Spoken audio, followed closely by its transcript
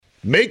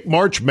Make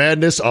March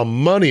Madness a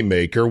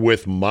moneymaker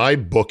with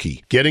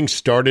MyBookie. Getting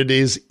started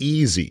is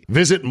easy.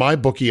 Visit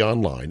MyBookie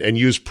online and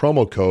use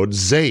promo code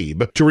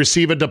ZABE to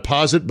receive a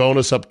deposit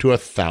bonus up to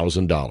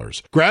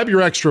 $1,000. Grab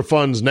your extra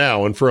funds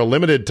now and for a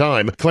limited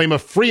time, claim a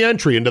free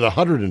entry into the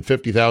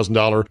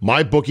 $150,000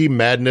 MyBookie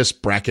Madness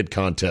Bracket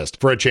Contest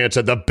for a chance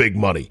at the big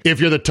money. If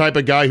you're the type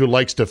of guy who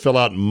likes to fill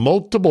out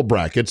multiple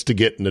brackets to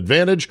get an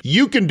advantage,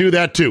 you can do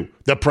that too.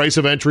 The price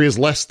of entry is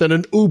less than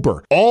an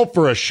Uber, all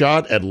for a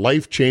shot at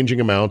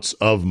life-changing amounts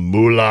of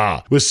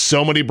moolah. With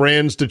so many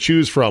brands to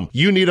choose from,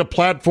 you need a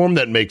platform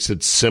that makes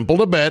it simple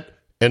to bet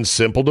and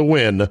simple to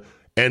win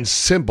and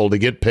simple to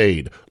get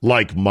paid,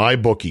 like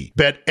MyBookie.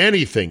 Bet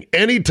anything,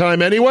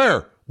 anytime,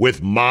 anywhere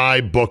with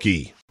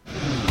MyBookie.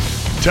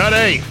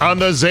 Today on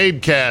the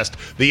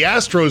Zabecast, the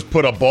Astros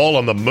put a ball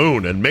on the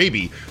moon and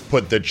maybe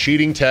put the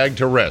cheating tag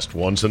to rest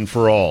once and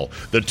for all.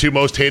 The two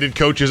most hated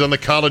coaches on the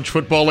college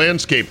football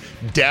landscape,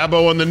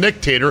 Dabo and the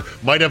Nictator,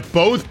 might have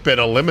both been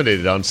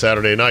eliminated on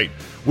Saturday night.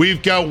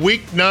 We've got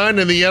Week 9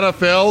 in the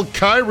NFL,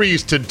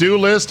 Kyrie's to-do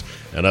list,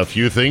 and a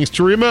few things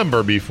to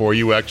remember before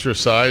you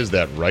exercise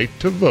that right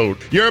to vote.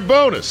 Your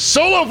bonus,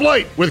 Soul of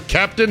Light with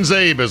Captain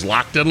Zabe is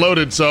locked and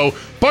loaded, so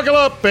buckle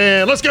up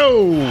and let's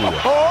go! Here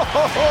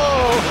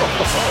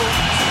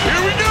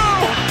we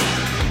go!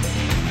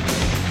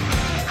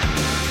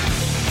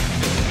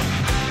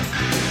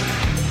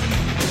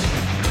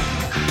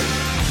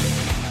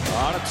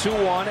 On a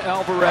 2-1,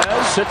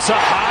 Alvarez hits a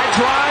high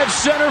drive,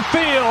 center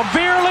field.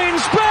 Veer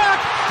leans back.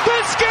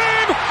 This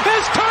game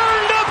is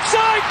turned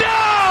upside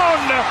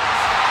down.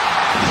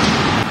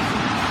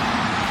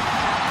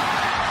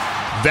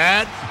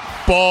 That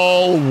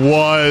ball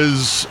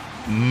was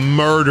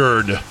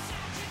murdered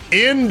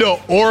into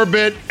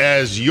orbit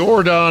as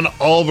Yordan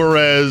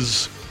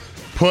Alvarez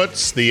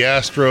puts the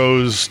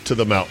Astros to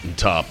the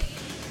mountaintop.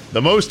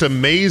 The most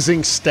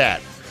amazing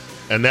stat,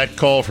 and that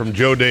call from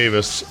Joe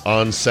Davis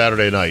on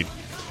Saturday night.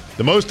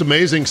 The most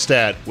amazing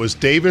stat was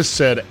Davis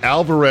said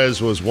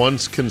Alvarez was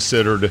once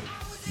considered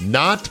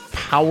not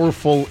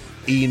powerful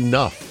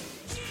enough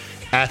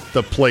at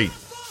the plate.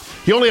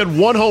 He only had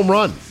one home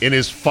run in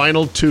his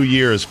final 2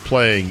 years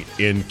playing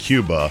in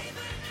Cuba,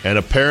 and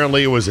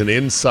apparently it was an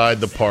inside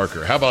the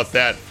Parker. How about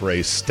that for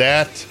a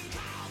stat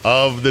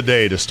of the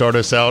day to start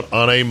us out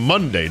on a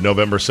Monday,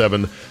 November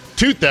 7,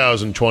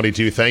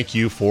 2022. Thank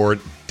you for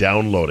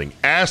downloading.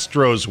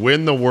 Astros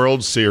win the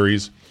World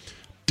Series.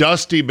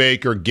 Dusty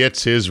Baker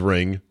gets his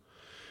ring.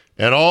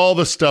 And all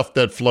the stuff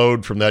that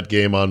flowed from that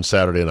game on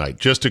Saturday night.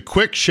 Just a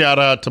quick shout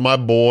out to my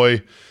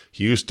boy,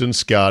 Houston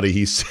Scotty.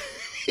 He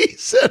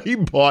said he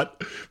bought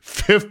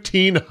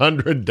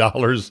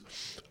 $1,500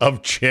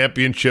 of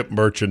championship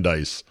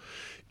merchandise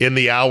in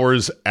the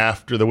hours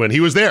after the win.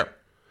 He was there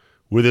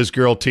with his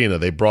girl Tina.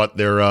 They brought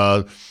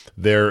their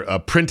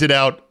printed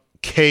out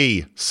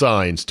K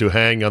signs to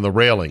hang on the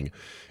railing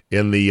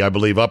in the, I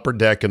believe, upper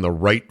deck in the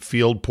right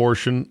field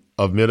portion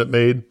of Minute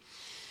Maid.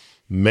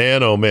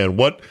 Man, oh man,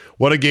 what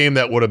a game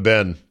that would have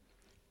been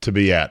to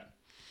be at.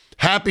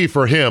 Happy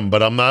for him,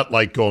 but I'm not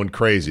like going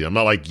crazy. I'm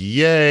not like,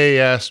 yay,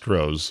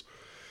 Astros.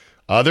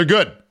 They're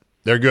good.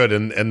 They're good,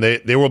 and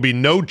there will be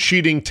no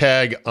cheating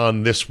tag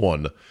on this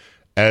one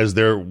as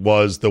there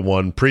was the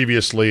one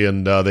previously,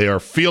 and they are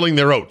feeling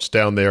their oats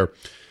down there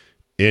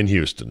in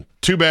Houston.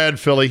 Too bad,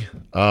 Philly.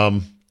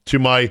 To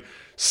my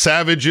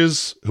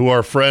savages who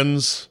are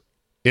friends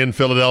in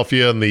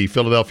Philadelphia and the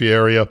Philadelphia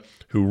area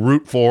who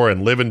root for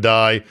and live and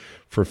die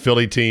for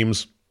Philly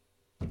teams,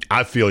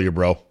 I feel you,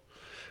 bro.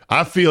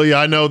 I feel you.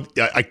 I know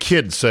I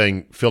kid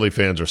saying Philly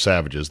fans are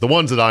savages. The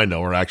ones that I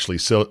know are actually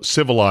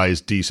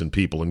civilized, decent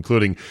people,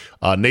 including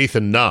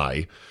Nathan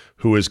Nye,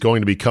 who is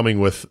going to be coming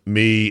with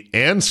me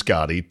and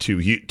Scotty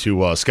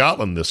to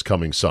Scotland this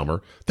coming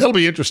summer. That'll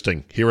be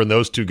interesting, hearing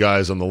those two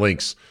guys on the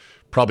links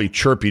probably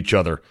chirp each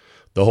other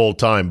the whole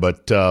time.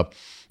 But,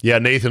 yeah,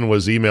 Nathan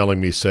was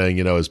emailing me saying,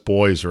 his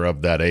boys are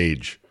of that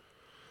age.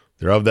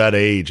 They're of that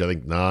age, I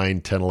think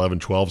 9, 10, 11,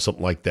 12,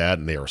 something like that,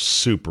 and they are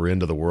super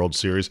into the World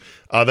Series.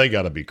 They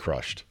got to be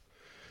crushed.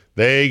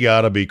 They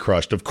got to be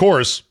crushed. Of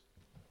course,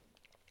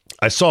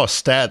 I saw a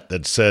stat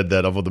that said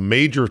that of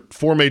the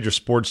four major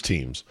sports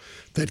teams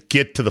that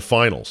get to the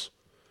finals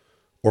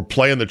or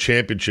play in the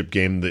championship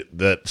game,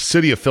 that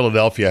city of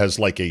Philadelphia has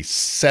like a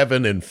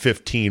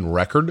 7-15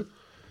 record,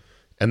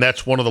 and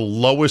that's one of the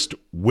lowest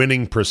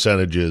winning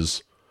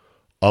percentages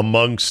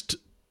amongst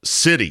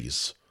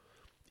cities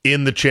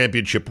in the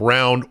championship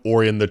round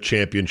or in the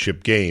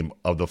championship game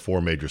of the four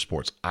major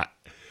sports.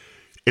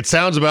 It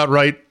sounds about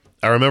right.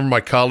 I remember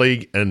my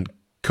colleague and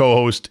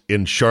co-host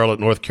in Charlotte,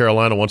 North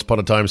Carolina, once upon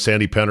a time,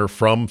 Sandy Penner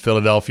from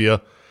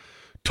Philadelphia,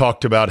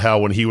 talked about how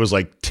when he was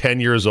like 10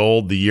 years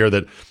old, the year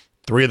that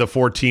 3 of the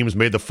 4 teams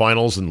made the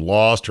finals and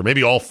lost, or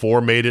maybe all 4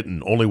 made it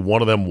and only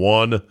one of them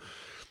won,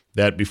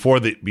 that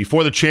before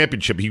the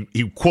championship,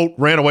 he quote,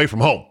 ran away from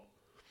home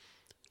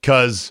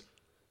because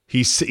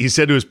he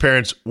said to his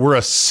parents, "We're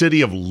a city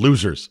of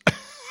losers."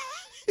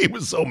 He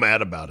was so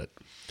mad about it.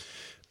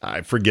 I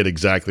forget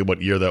exactly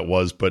what year that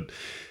was, but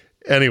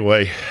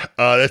anyway,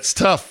 it's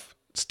tough.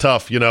 It's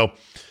tough.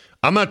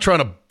 I'm not trying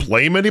to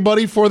blame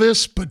anybody for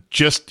this, but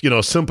just,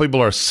 some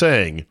people are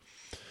saying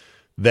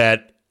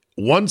that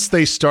once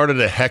they started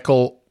to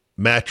heckle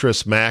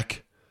Mattress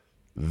Mac,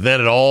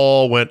 then it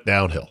all went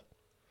downhill.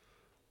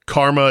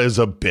 Karma is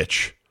a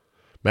bitch.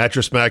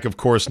 Mattress Mac, of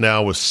course,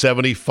 now with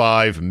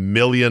 $75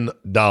 million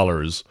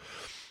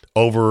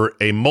over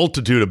a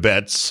multitude of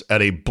bets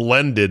at a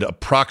blended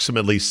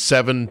approximately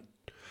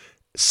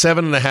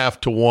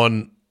 7.5 to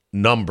 1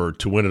 number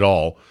to win it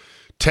all.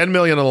 $10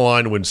 million on the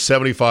line to win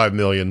 $75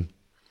 million.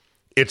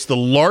 It's the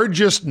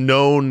largest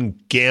known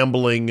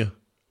gambling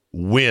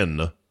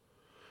win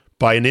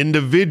by an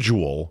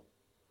individual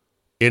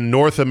in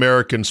North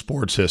American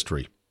sports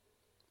history.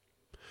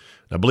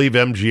 I believe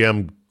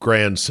MGM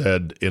Grand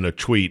said in a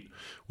tweet,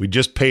 we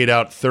just paid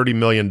out $30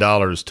 million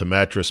to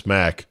Mattress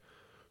Mac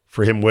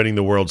for him winning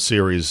the World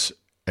Series.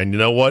 And you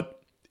know what?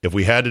 If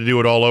we had to do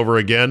it all over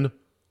again,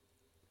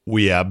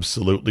 we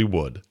absolutely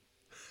would.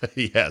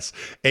 Yes.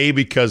 A,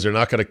 because they're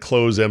not going to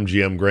close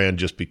MGM Grand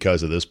just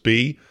because of this.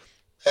 B,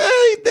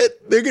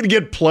 they're going to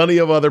get plenty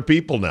of other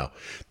people now.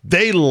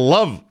 They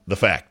love the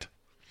fact.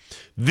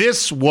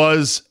 This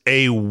was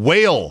a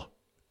whale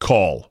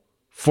call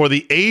for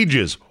the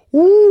ages.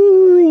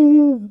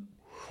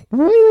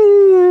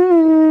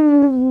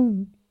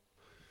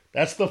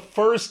 That's the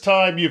first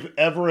time you've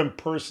ever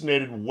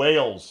impersonated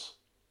whales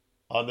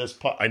on this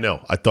I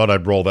know. I thought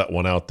I'd roll that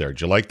one out there.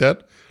 Did you like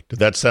that? Did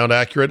that sound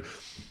accurate?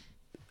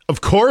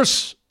 Of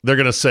course, they're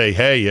going to say,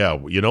 hey, yeah,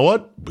 you know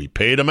what? We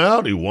paid him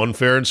out. He won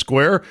fair and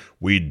square.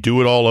 We'd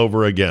do it all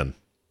over again.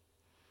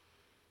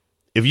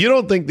 If you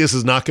don't think this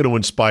is not going to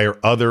inspire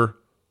other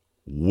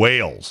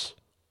whales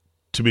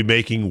to be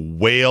making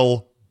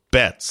whale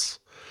bets,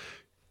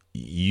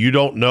 you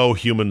don't know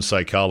human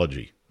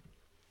psychology.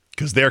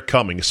 Because they're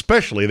coming.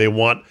 Especially they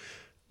want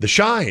the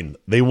shine.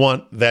 They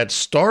want that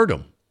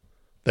stardom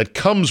that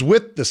comes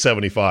with the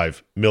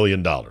 $75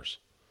 million.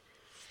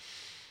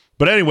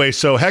 But anyway,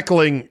 so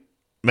heckling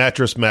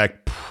Mattress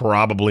Mac,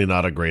 probably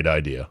not a great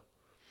idea.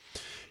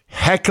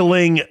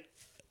 Heckling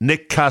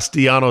Nick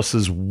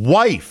Castellanos'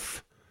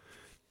 wife,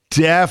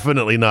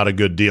 definitely not a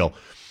good deal.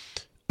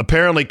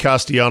 Apparently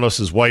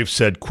Castellanos' wife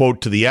said,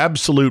 quote, to the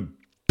absolute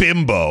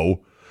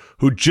bimbo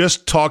who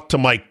just talked to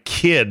my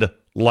kid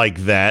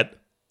like that,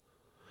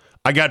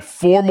 I got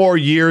 4 more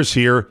years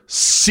here.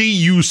 See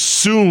you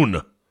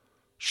soon,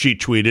 she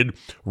tweeted,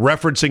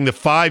 referencing the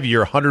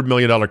 5-year, $100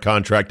 million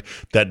contract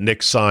that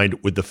Nick signed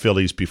with the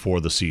Phillies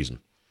before the season.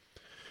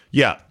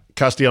 Yeah,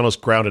 Castellanos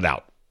grounded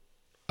out.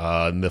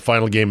 In the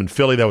final game in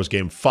Philly, that was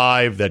game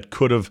 5, that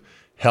could have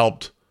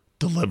helped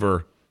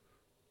deliver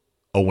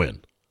a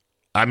win.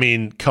 I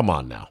mean, come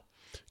on now.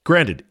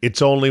 Granted,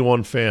 it's only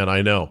one fan,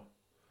 I know.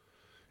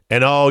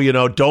 And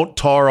don't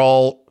tar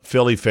all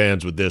Philly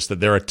fans with this,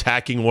 that they're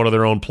attacking one of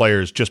their own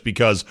players just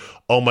because,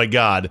 oh my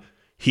God,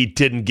 he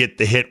didn't get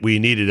the hit we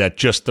needed at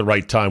just the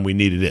right time we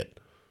needed it.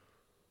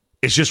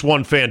 It's just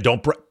one fan.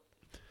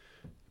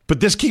 But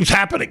this keeps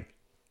happening.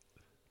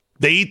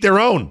 They eat their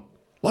own.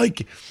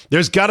 Like,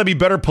 there's got to be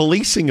better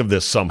policing of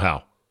this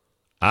somehow.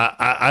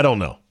 I don't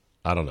know.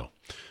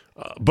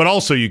 But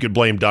also you could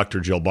blame Dr.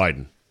 Jill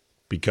Biden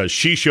because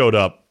she showed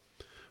up.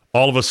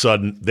 All of a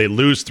sudden, they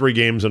lose 3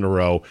 games in a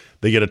row.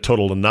 They get a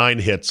total of 9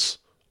 hits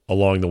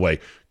along the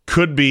way.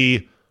 Could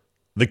be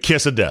the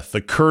kiss of death,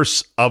 the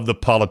curse of the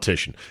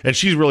politician. And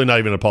she's really not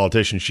even a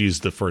politician.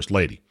 She's the first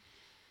lady.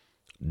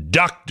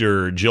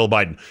 Dr. Jill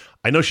Biden.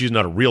 I know she's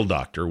not a real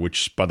doctor,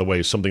 which, by the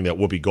way, is something that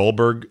Whoopi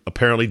Goldberg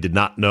apparently did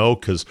not know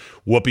because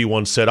Whoopi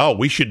once said,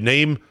 we should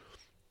name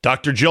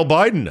Dr. Jill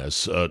Biden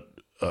as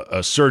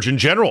a Surgeon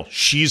General.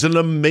 She's an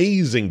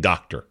amazing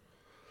doctor.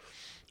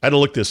 I had to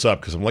look this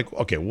up because I'm like,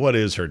 okay, what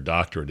is her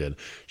doctorate in?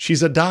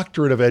 She's a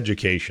doctorate of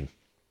education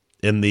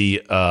in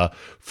the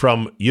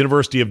from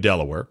University of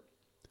Delaware.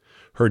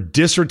 Her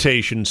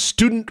dissertation,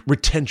 student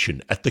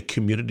retention at the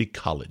community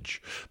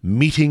college,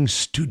 meeting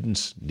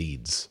students'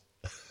 needs.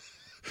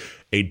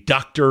 A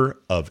doctor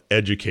of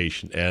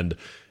education. And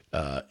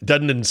I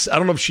don't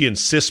know if she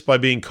insists by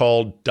being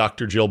called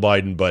Dr. Jill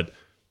Biden, but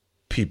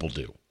people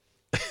do.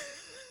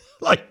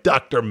 Like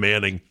Dr.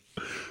 Manning.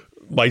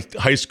 My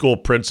high school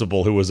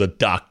principal who was a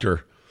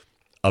doctor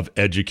of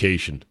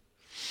education.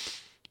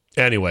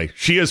 Anyway,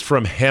 she is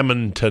from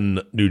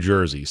Hamilton, New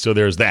Jersey. So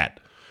there's that,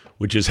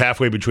 which is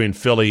halfway between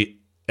Philly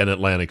and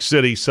Atlantic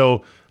City.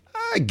 So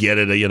I get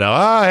it,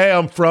 hey,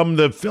 I'm from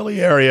the Philly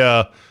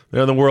area.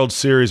 They're in the World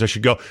Series. I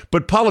should go.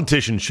 But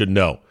politicians should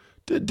know.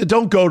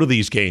 Don't go to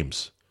these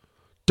games.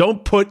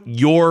 Don't put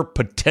your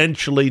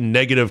potentially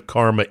negative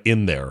karma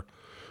in there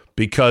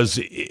because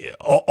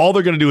all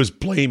they're going to do is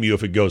blame you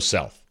if it goes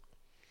south.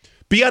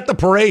 Be at the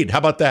parade. How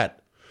about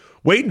that?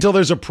 Wait until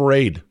there's a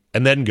parade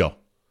and then go.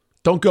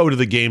 Don't go to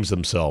the games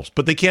themselves,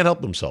 but they can't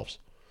help themselves.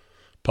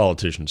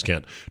 Politicians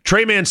can't.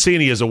 Trey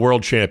Mancini is a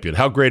world champion.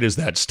 How great is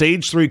that?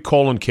 Stage 3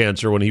 colon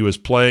cancer when he was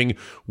playing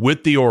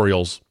with the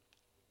Orioles.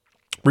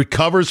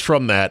 Recovers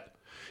from that.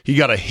 He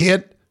got a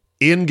hit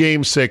in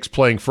Game 6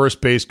 playing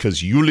first base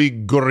because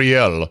Yuli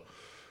Gurriel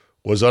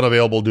was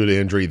unavailable due to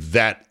injury.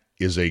 That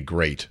is a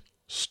great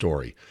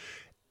story.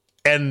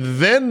 And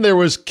then there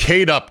was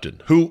Kate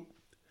Upton, who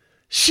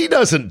she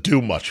doesn't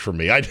do much for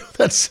me. I know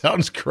that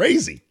sounds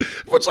crazy.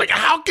 It's like,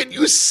 how can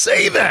you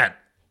say that?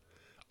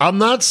 I'm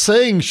not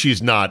saying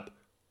she's not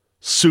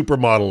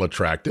supermodel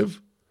attractive.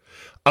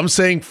 I'm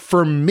saying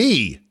for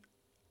me,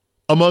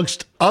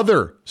 amongst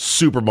other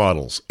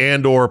supermodels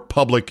and or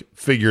public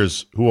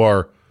figures who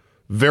are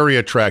very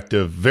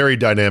attractive, very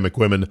dynamic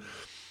women,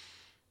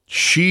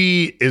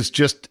 she is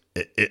just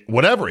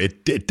whatever.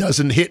 It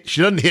doesn't hit.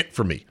 She doesn't hit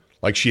for me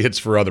like she hits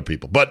for other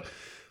people. But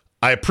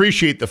I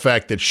appreciate the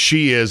fact that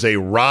she is a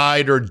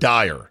ride or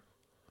dyer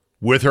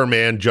with her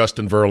man,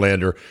 Justin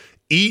Verlander.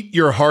 Eat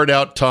your heart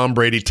out, Tom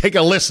Brady. Take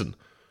a listen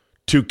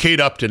to Kate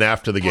Upton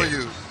after the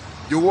game.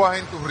 You want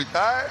him to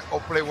retire or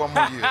play one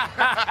more year?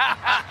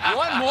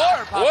 One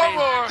more, Poppy. One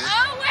more.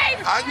 Oh, wait.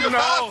 You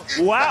know.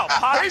 Wow,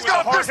 Poppy's He's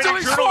going to pitch till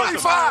he's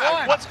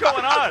 45. What's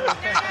going on? No.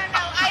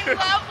 I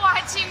love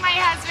watching my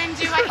husband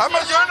do what I'm a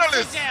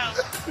journalist. That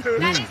is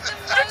the most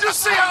Did you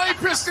see how he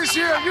pitched this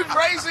year? Are you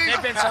crazy? They've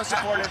been so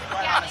supportive.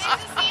 Yeah, it's to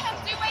see him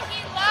do what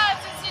he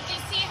loves. It's to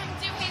see him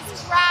do his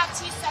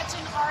craft. He's such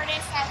an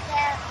artist out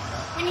there.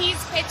 When he's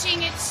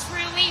pitching, it's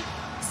truly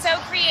so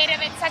creative.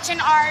 It's such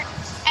an art.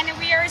 And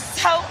we are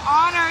so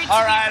honored to be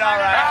part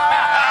of it.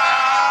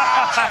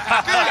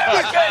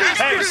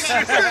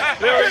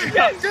 There we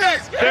go.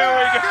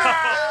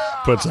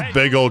 Puts a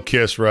big old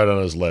kiss right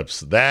on his lips.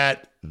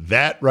 That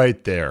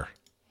right there.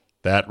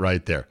 That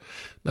right there.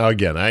 Now,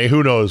 again,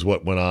 who knows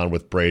what went on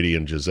with Brady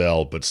and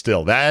Giselle, but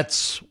still,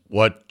 that's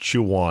what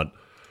you want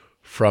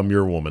from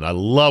your woman. I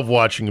love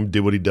watching him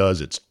do what he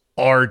does. It's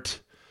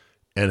art,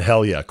 and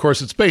hell yeah. Of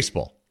course, it's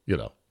baseball,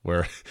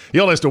 where he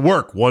only has to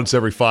work once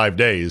every 5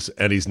 days,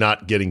 and he's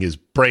not getting his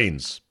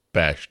brains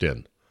bashed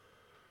in.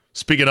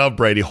 Speaking of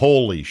Brady,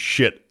 holy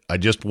shit, I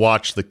just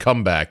watched the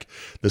comeback.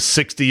 The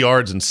 60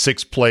 yards and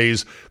 6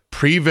 plays,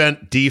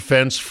 prevent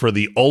defense for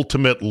the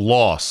ultimate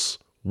loss.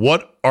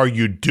 What are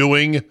you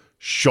doing,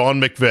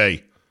 Sean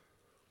McVay?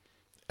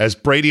 As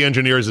Brady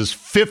engineers his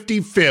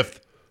 55th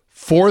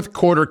fourth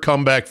quarter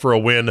comeback for a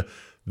win,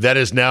 that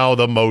is now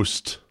the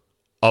most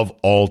of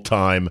all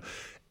time,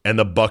 and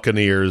the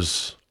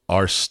Buccaneers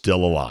are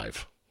still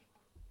alive.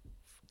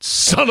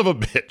 Son of a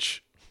bitch.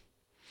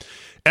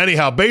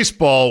 Anyhow,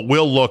 baseball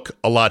will look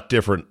a lot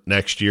different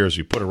next year as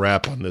we put a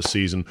wrap on this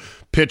season.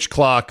 Pitch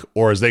clock,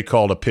 or as they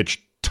call it, a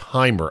pitch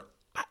timer.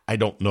 I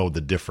don't know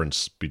the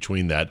difference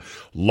between that.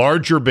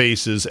 Larger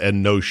bases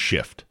and no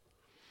shift.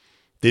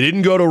 They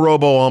didn't go to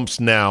robo-umps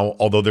now,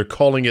 although they're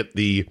calling it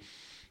the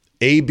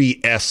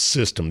ABS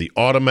system, the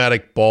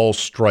automatic ball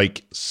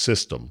strike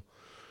system.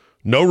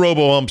 No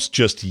robo-umps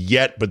just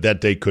yet, but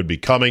that day could be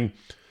coming.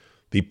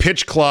 The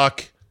pitch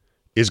clock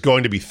is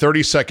going to be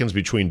 30 seconds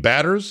between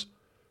batters,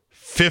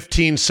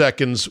 15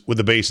 seconds with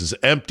the bases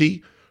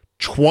empty,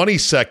 20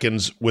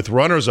 seconds with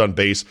runners on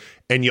base,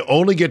 and you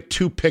only get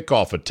 2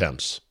 pickoff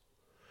attempts.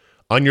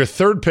 On your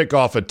third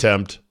pickoff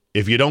attempt,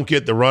 if you don't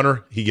get the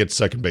runner, he gets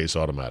second base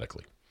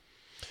automatically.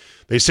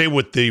 They say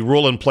with the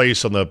rule in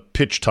place on the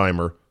pitch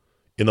timer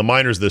in the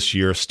minors this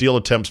year, steal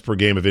attempts per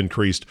game have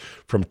increased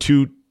from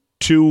 2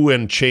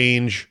 and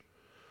change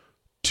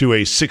to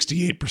a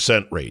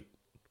 68% rate.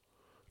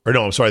 Or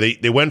no, I'm sorry,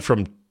 they went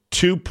from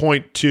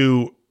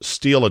 2.2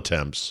 steal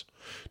attempts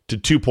to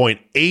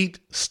 2.8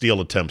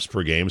 steal attempts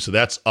per game, so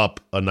that's up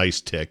a nice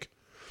tick.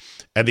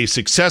 And the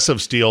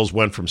successive steals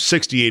went from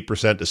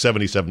 68% to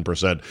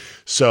 77%.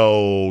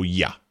 So,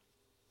 yeah,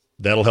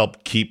 that'll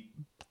help keep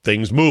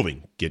things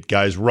moving, get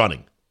guys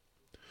running.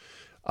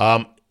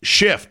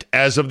 Shift.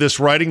 As of this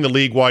writing, the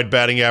league-wide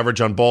batting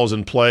average on balls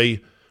in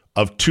play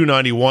of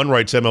 291,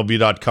 writes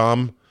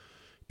MLB.com,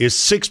 is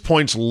 6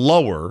 points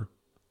lower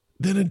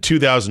than in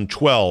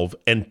 2012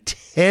 and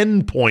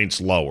 10 points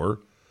lower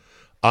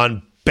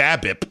on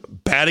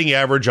BABIP, batting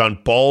average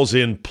on balls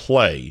in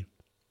play,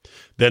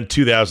 than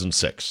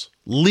 2006.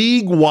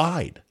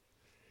 League-wide,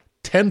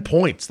 10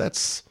 points.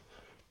 That's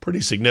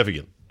pretty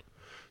significant.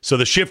 So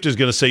the shift is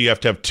going to say you have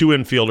to have 2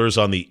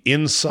 infielders on the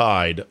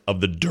inside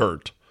of the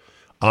dirt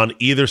on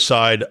either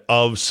side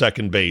of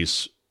second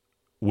base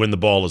when the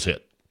ball is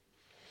hit.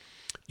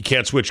 You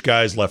can't switch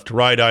guys left to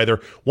right either.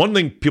 One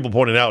thing people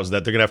pointed out is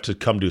that they're going to have to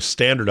come to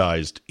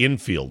standardized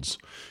infields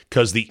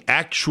because the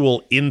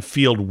actual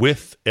infield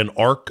width and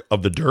arc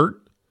of the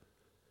dirt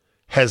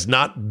has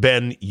not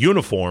been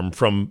uniform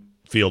from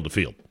field to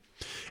field.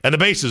 And the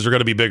bases are going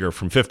to be bigger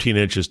from 15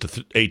 inches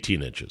to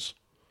 18 inches.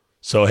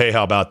 So, hey,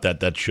 how about that?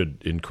 That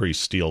should increase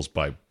steals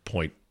by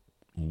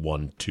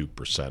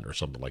 0.12% or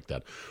something like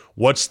that.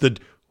 What's that?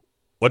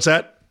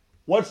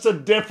 What's the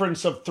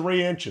difference of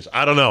 3 inches?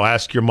 I don't know.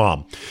 Ask your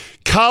mom.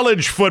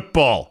 College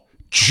football.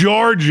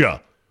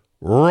 Georgia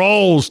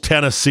rolls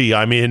Tennessee.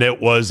 I mean, it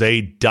was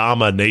a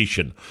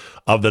domination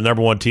of the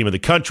number 1 team in the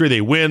country.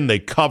 They win, they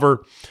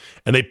cover,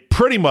 and they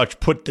pretty much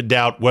put to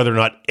doubt whether or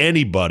not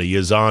anybody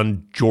is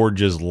on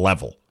Georgia's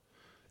level.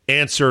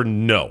 Answer,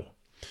 no.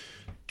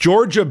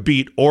 Georgia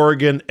beat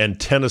Oregon and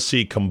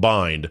Tennessee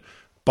combined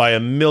by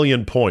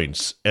 1,000,000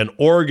 points, and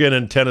Oregon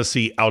and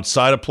Tennessee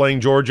outside of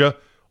playing Georgia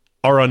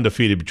are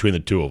undefeated between the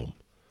two of them.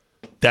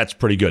 That's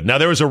pretty good. Now,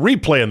 there was a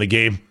replay in the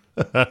game.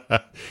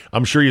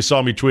 I'm sure you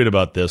saw me tweet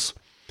about this.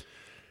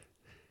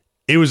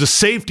 It was a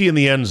safety in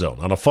the end zone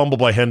on a fumble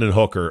by Hendon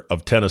Hooker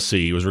of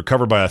Tennessee. He was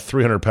recovered by a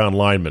 300-pound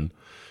lineman.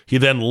 He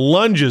then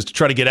lunges to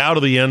try to get out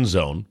of the end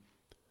zone.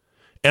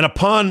 And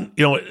upon,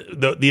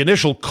 the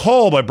initial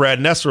call by Brad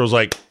Nessler was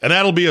like, and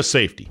that'll be a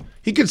safety.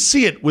 He could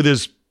see it with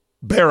his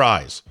bare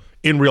eyes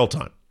in real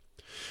time.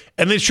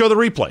 And they show the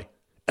replay.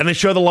 And they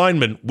show the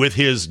lineman with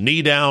his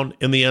knee down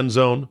in the end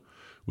zone,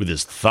 with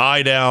his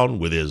thigh down,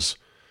 with his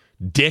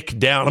dick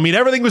down. I mean,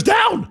 everything was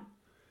down.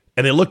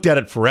 And they looked at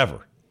it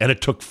forever. And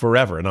it took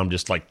forever. And I'm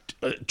just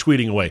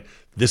tweeting away.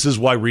 This is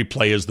why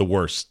replay is the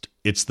worst.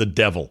 It's the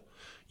devil.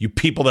 You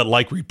people that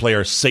like replay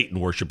are Satan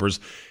worshipers.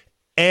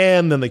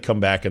 And then they come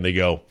back and they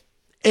go,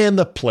 and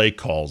the play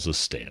calls a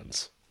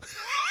stands,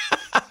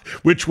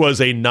 which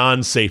was a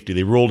non-safety.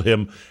 They ruled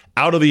him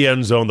out of the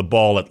end zone, the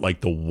ball at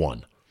the 1.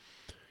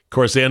 Of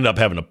course, they ended up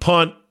having a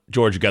punt.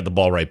 Georgia got the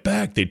ball right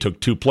back. They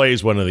took 2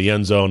 plays, one in the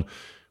end zone,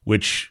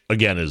 which,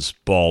 again, is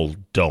ball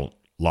don't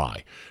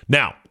lie.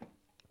 Now,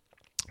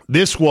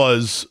 this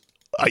was,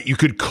 you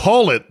could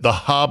call it the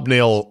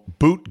hobnail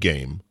boot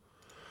game,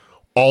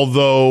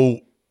 although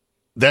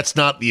that's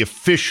not the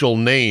official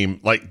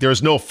name.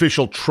 There's no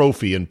official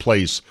trophy in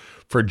place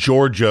for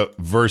Georgia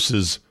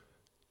versus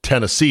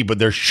Tennessee, but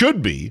there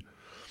should be,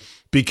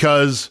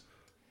 because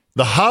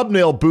the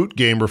hobnail boot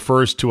game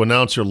refers to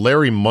announcer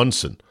Larry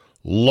Munson,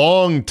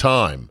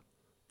 longtime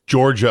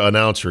Georgia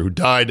announcer who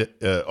died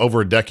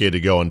over a decade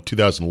ago in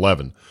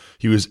 2011.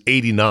 He was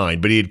 89,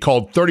 but he had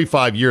called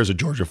 35 years of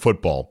Georgia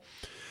football.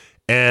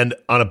 And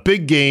on a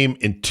big game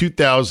in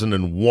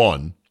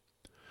 2001,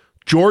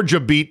 Georgia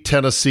beat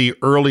Tennessee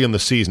early in the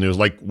season. It was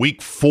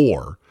week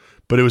 4,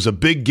 but it was a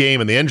big game,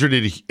 and they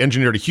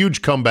engineered a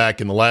huge comeback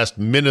in the last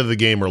minute of the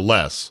game or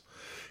less.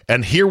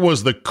 And here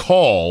was the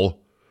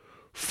call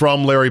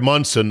from Larry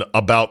Munson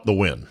about the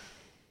win.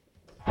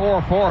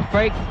 4-4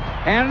 fake,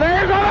 and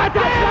there's a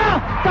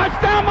touchdown!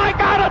 Touchdown! My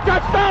God, a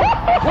touchdown!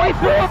 We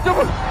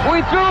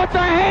threw it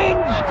to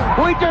Haynes.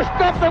 We just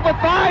stuffed it with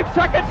 5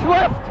 seconds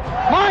left.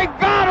 My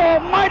God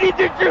Almighty!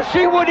 Did you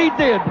see what he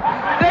did?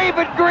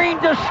 David Green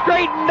just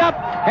straightened up,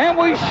 and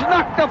we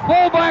snuck the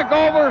fullback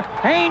over.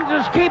 Haynes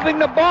is keeping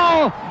the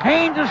ball.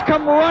 Haynes has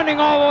come running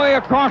all the way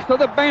across to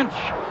the bench.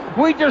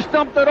 We just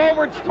dumped it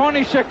over. It's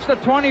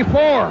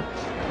 26-24.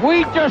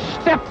 We just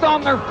stepped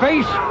on their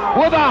face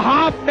with a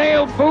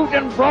hobnail boot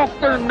and broke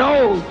their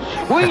nose.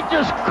 We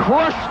just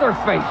crushed their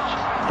face.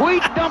 We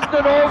dumped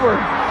it over.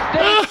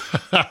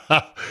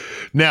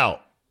 Now,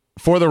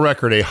 for the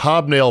record, a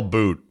hobnail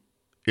boot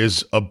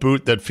is a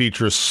boot that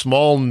features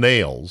small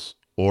nails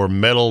or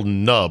metal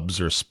nubs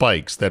or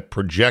spikes that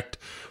project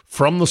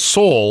from the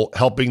sole,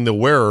 helping the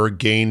wearer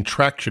gain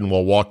traction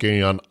while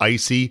walking on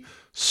icy,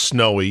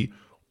 snowy,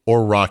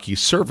 or rocky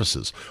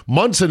surfaces.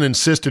 Munson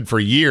insisted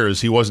for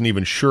years he wasn't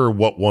even sure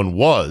what one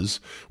was.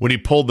 When he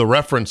pulled the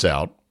reference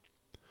out,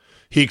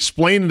 he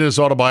explained in his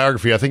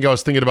autobiography, I think I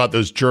was thinking about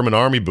those German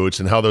army boots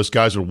and how those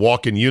guys would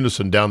walk in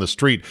unison down the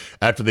street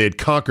after they had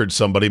conquered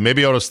somebody.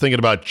 Maybe I was thinking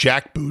about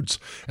jack boots,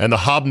 and the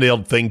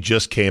hobnailed thing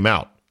just came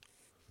out.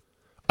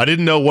 I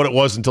didn't know what it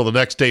was until the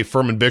next day.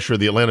 Furman Bisher of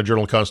the Atlanta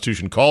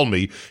Journal-Constitution called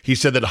me. He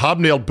said that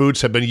hobnailed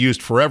boots have been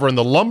used forever in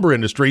the lumber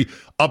industry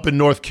up in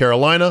North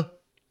Carolina,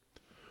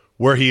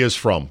 where he is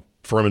from,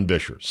 Furman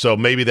Bisher. So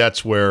maybe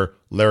that's where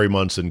Larry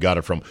Munson got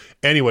it from.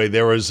 Anyway,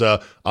 there was,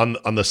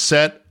 on the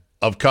set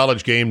of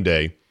College Game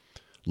Day,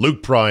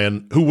 Luke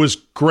Bryan, who was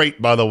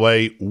great, by the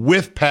way,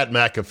 with Pat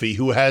McAfee,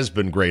 who has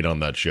been great on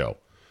that show.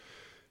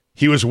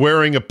 He was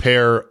wearing a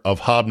pair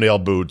of hobnail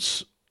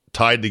boots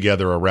tied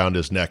together around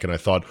his neck, and I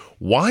thought,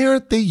 why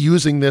aren't they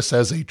using this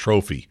as a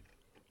trophy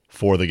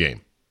for the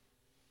game?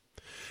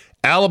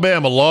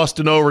 Alabama lost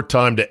in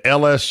overtime to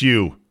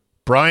LSU.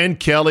 Brian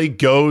Kelly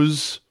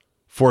goes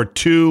for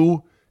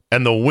 2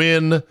 and the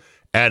win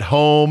at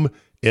home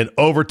in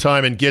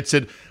overtime and gets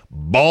it.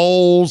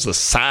 Balls the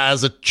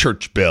size of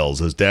church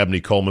bells, as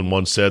Dabney Coleman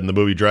once said in the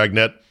movie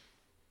Dragnet.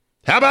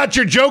 How about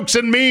your jokes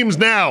and memes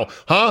now,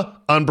 huh?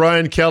 On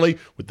Brian Kelly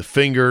with the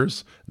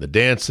fingers, the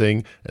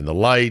dancing, and the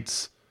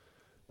lights,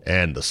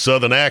 and the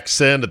southern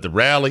accent at the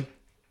rally.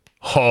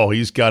 Oh,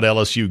 he's got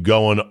LSU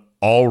going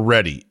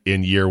already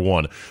in year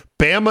 1.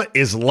 Bama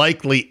is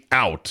likely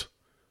out,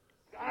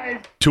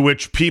 to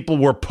which people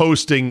were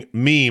posting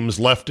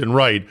memes left and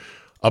right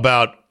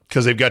about,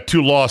 because they've got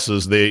 2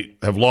 losses, they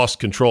have lost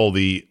control of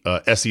the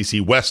SEC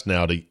West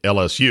now to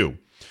LSU.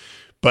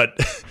 But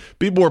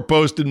people were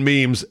posting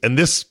memes, and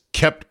this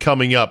kept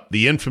coming up,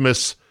 the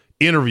infamous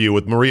interview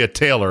with Maria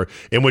Taylor,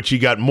 in which he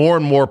got more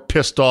and more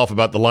pissed off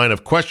about the line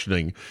of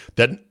questioning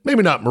that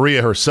maybe not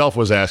Maria herself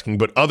was asking,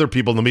 but other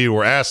people in the media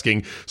were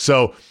asking.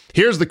 So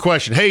here's the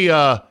question.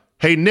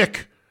 Hey,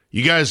 Nick,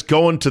 you guys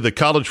going to the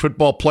college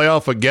football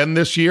playoff again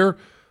this year?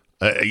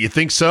 You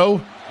think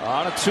so?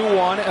 On a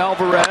 2-1,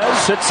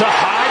 Alvarez hits a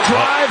high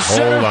drive.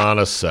 Hold on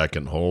a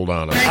second.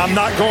 I'm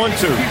not going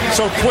to,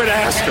 so quit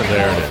asking.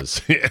 There it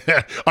is.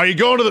 Are you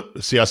going to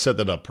the... See, I set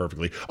that up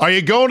perfectly. Are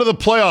you going to the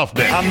playoff,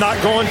 Nick? I'm not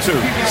going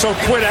to, so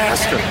quit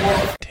asking.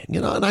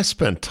 You know, and I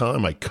spent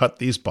time. I cut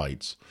these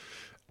bites.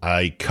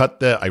 I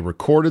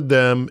recorded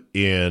them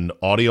in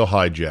Audio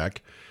Hijack.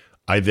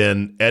 I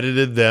then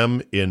edited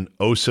them in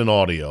OSIN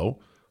Audio.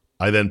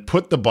 I then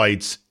put the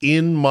bites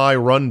in my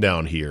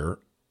rundown here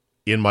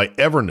in my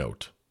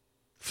Evernote,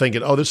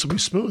 thinking, oh, this will be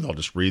smooth. I'll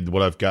just read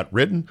what I've got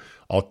written.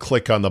 I'll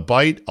click on the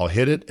bite. I'll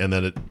hit it, and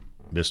then it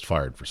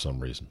misfired for some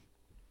reason.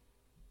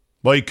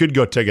 Well, you could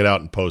go take it out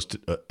and post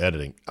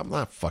editing. I'm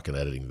not fucking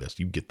editing this.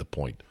 You get the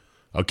point.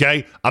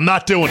 Okay? I'm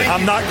not doing it.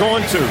 I'm not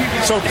going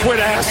to, so quit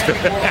asking.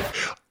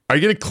 Are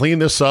you going to clean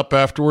this up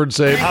afterwards,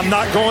 Abe? I'm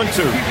not going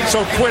to,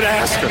 so quit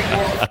asking.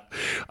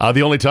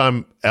 The only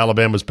time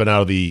Alabama's been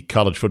out of the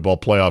college football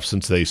playoff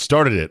since they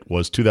started it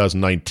was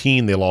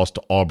 2019. They lost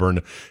to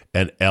Auburn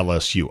and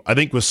LSU. I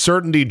think with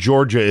certainty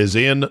Georgia is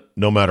in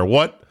no matter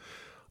what,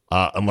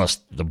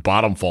 unless the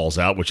bottom falls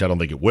out, which I don't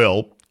think it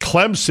will.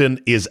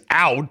 Clemson is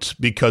out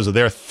because of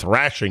their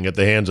thrashing at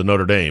the hands of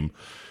Notre Dame.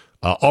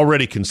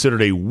 Already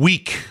considered a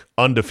weak,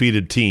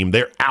 undefeated team.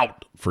 They're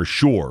out for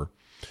sure.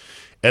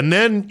 And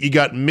then you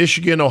got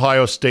Michigan,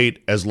 Ohio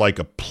State as like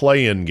a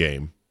play-in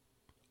game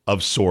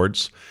of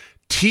sorts.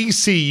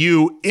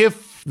 TCU,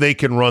 if they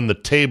can run the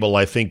table,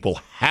 I think will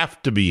have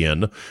to be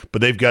in,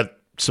 but they've got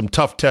some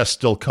tough tests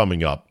still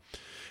coming up.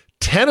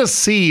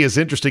 Tennessee is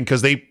interesting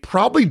because they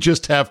probably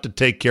just have to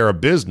take care of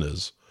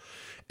business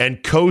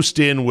and coast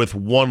in with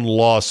one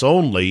loss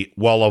only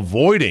while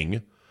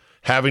avoiding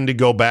having to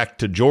go back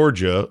to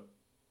Georgia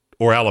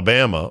or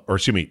Atlanta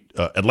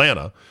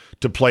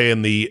to play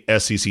in the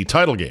SEC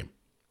title game.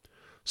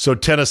 So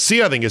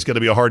Tennessee, I think, is going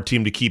to be a hard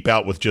team to keep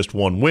out with just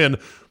one win,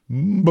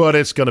 but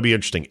it's going to be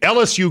interesting.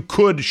 LSU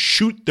could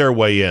shoot their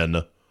way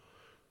in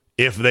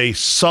if they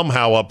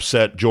somehow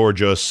upset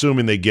Georgia,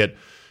 assuming they get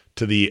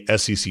to the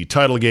SEC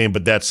title game,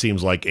 but that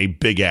seems like a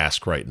big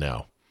ask right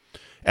now.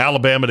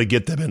 Alabama to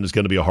get them in is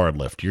going to be a hard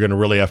lift. You're going to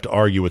really have to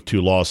argue with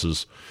two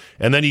losses.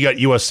 And then you got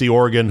USC,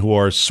 Oregon, who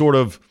are sort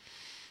of,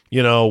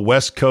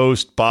 West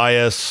Coast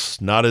bias,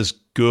 not as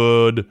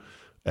good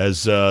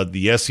as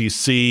the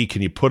SEC.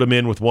 Can you put them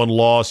in with one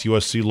loss?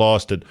 USC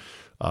lost at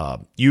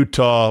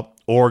Utah.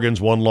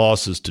 Oregon's one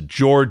loss is to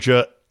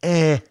Georgia.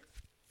 Gonna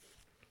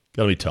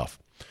be tough.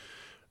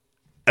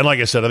 And like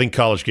I said, I think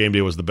College Game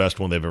Day was the best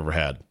one they've ever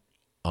had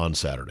on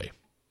Saturday.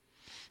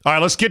 All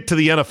right, let's get to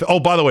the NFL. Oh,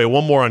 by the way,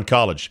 one more on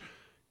college.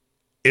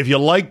 If you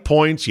like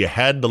points, you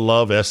had to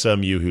love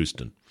SMU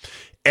Houston.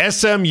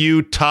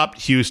 SMU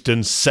topped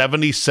Houston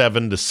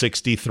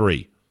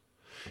 77-63.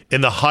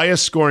 In the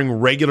highest scoring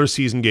regular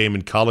season game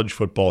in college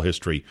football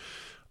history.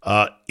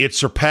 It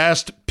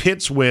surpassed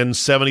Pitt's win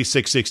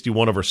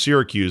 76-61 over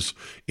Syracuse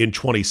in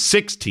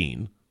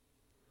 2016.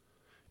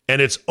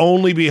 And it's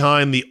only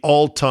behind the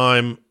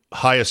all-time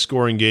highest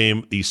scoring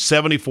game, the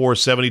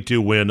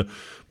 74-72 win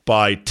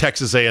by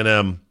Texas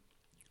A&M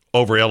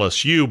over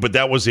LSU, but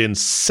that was in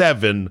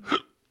 7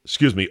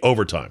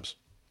 overtimes.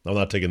 I'm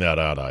not taking that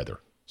out either.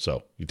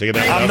 So, you taking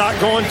that out? I'm not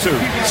going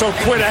to, so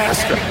quit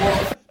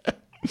asking.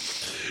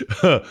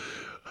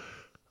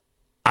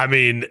 I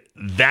mean,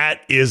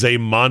 that is a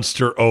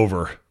monster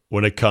over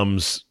when it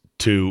comes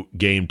to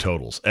game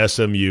totals.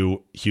 SMU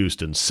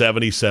Houston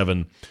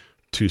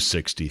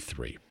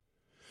 77-63.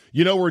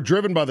 We're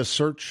driven by the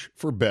search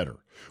for better.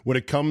 When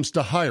it comes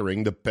to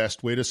hiring, the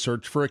best way to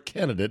search for a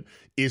candidate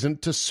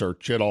isn't to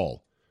search at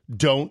all.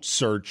 Don't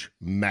search,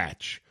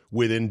 match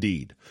with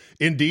Indeed.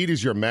 Indeed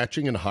is your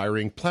matching and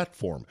hiring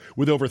platform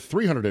with over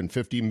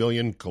 350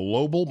 million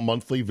global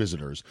monthly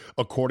visitors,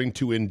 according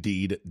to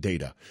Indeed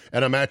data,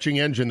 and a matching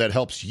engine that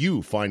helps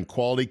you find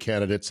quality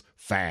candidates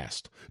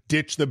fast.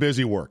 Ditch the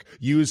busy work.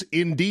 Use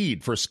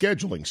Indeed for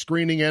scheduling,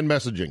 screening, and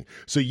messaging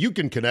so you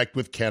can connect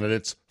with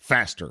candidates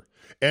faster.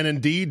 And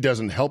Indeed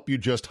doesn't help you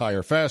just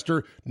hire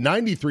faster.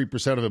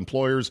 93% of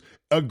employers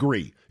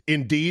agree.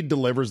 Indeed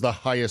delivers the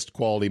highest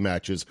quality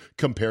matches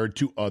compared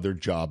to other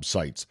job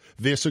sites.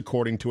 This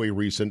according to a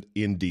recent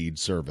Indeed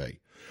survey.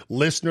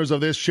 Listeners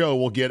of this show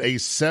will get a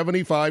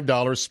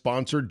 $75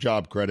 sponsored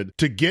job credit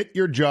to get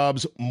your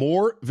jobs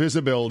more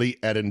visibility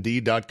at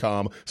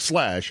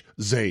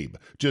Indeed.com/Zabe.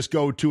 Just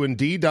go to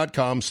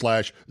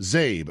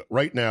Indeed.com/Zabe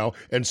right now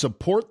and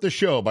support the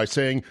show by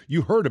saying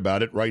you heard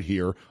about it right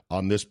here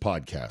on this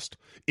podcast.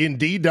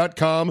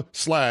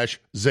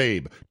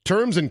 Indeed.com/Zabe.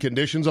 Terms and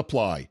conditions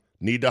apply.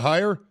 Need to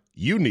hire?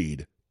 You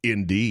need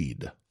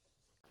Indeed.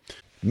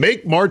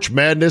 Make March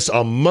Madness a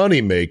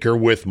moneymaker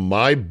with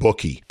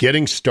MyBookie.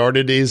 Getting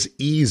started is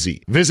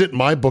easy. Visit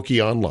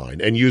MyBookie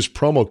online and use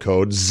promo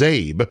code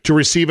ZABE to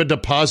receive a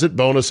deposit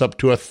bonus up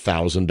to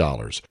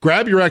 $1,000.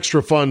 Grab your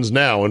extra funds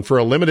now and for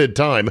a limited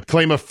time,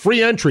 claim a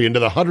free entry into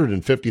the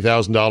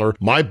 $150,000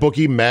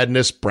 MyBookie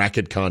Madness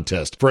Bracket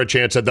Contest for a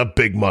chance at the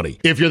big money.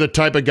 If you're the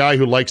type of guy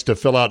who likes to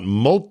fill out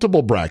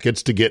multiple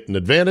brackets to get an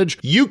advantage,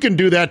 you can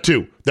do that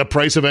too. The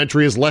price of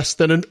entry is less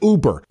than an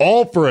Uber,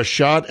 all for a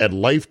shot at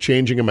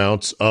life-changing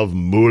amounts of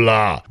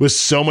moolah. With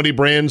so many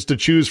brands to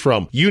choose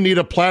from, you need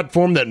a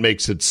platform that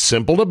makes it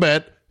simple to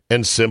bet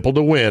and simple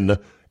to win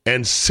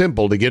and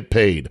simple to get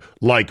paid,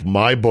 like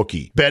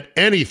MyBookie. Bet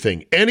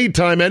anything,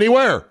 anytime,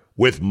 anywhere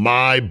with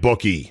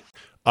MyBookie.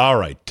 All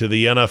right, to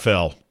the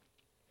NFL.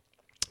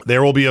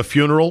 There will be a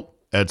funeral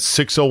at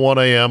 6:01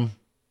 a.m.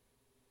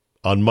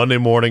 on Monday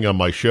morning on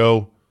my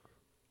show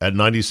at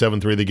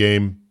 97.3 The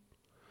Game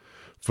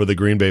for the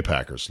Green Bay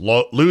Packers.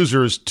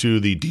 Losers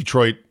to the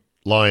Detroit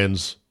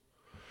Lions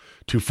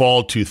to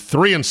fall to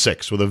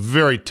 3-6 with a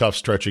very tough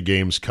stretch of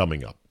games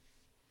coming up.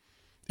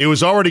 It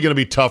was already going to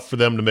be tough for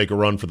them to make a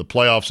run for the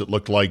playoffs, it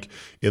looked like,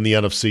 in the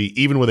NFC,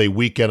 even with a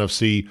weak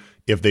NFC.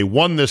 If they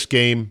won this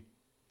game,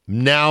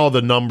 now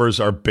the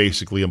numbers are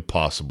basically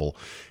impossible.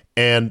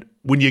 And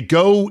when you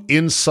go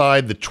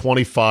inside the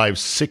 25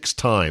 6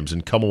 times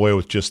and come away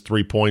with just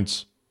 3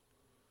 points,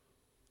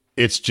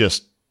 it's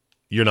just,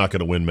 you're not going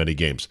to win many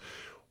games.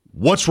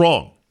 What's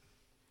wrong?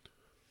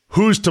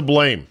 Who's to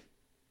blame?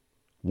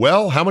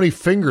 Well, how many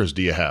fingers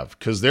do you have?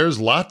 Because there's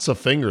lots of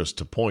fingers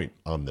to point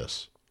on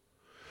this.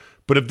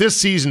 But if this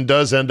season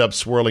does end up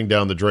swirling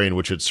down the drain,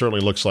 which it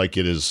certainly looks like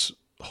it is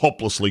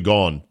hopelessly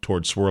gone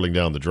towards swirling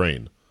down the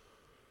drain,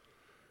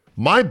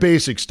 my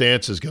basic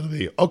stance is going to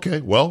be, okay,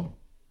 well,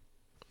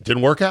 it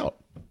didn't work out.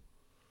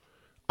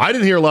 I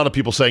didn't hear a lot of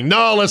people saying,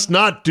 no, let's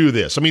not do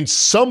this. I mean,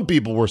 some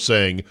people were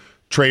saying,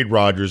 trade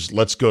Rodgers,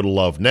 let's go to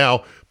Love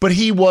now. But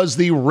he was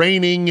the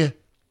reigning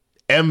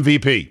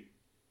MVP.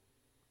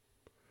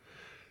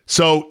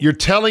 So you're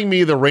telling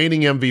me the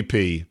reigning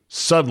MVP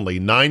suddenly,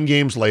 9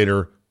 games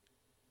later,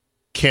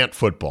 can't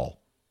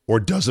football or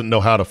doesn't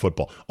know how to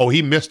football. Oh,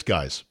 he missed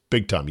guys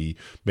big time. He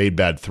made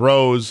bad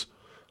throws.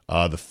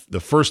 The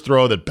first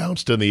throw that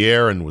bounced in the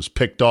air and was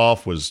picked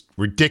off was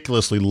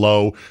ridiculously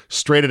low,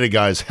 straight at a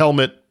guy's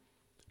helmet.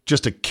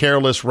 Just a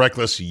careless,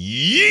 reckless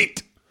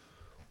yeet.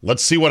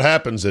 Let's see what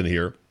happens in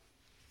here.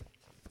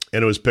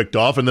 And it was picked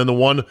off. And then the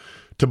one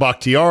to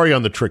Bakhtiari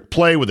on the trick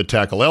play with the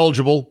tackle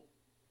eligible.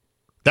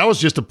 That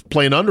was just a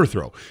plain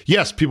underthrow.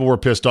 Yes, people were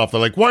pissed off.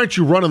 They're like, why aren't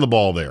you running the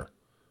ball there?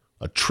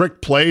 A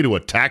trick play to a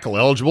tackle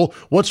eligible?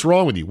 What's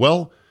wrong with you?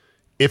 Well,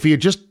 if he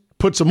had just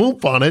put some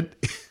oomph on it,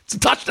 it's a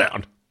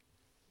touchdown.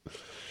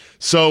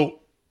 So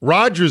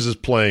Rodgers is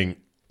playing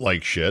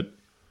like shit.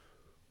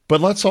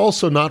 But let's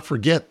also not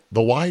forget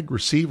the wide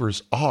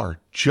receivers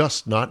are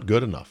just not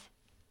good enough.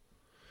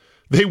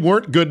 They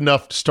weren't good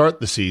enough to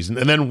start the season,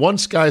 and then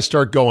once guys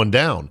start going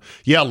down,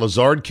 yeah,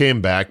 Lazard came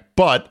back,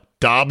 but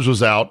Dobbs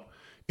was out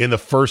in the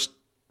first,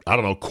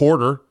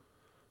 quarter,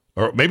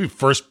 or maybe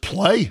first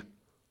play,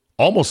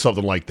 almost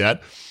something like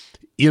that.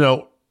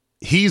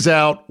 He's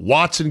out.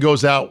 Watson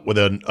goes out with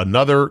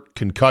another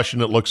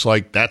concussion, it looks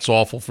like. That's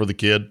awful for the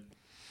kid.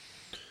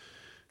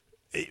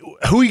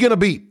 Who are you going to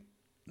beat?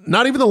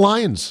 Not even the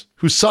Lions,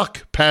 who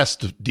suck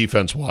past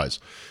defense-wise.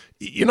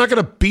 You're not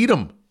going to beat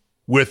them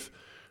with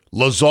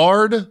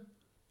Lazard,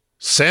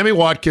 Sammy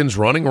Watkins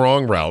running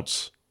wrong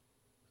routes,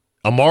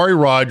 Amari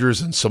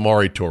Rodgers, and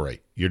Samori Toure.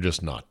 You're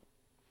just not.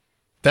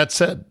 That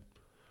said,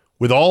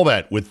 with all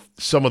that, with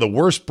some of the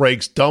worst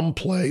breaks, dumb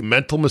play,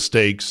 mental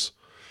mistakes,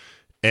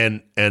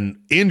 and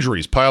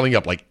injuries piling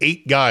up, like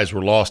 8 guys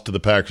were lost to the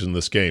Packers in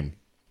this game.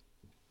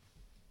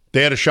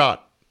 They had a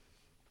shot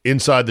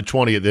inside the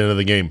 20 at the end of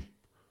the game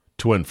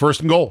to win.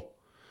 First and goal.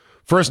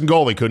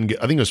 They couldn't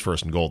get. I think it was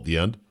first and goal at the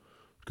end.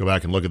 Go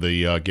back and look at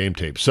the game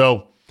tape.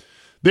 So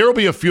there will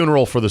be a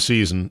funeral for the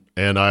season,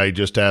 and I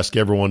just ask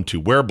everyone to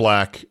wear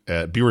black,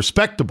 be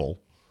respectful,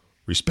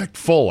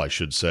 I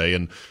should say,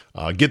 and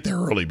get there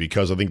early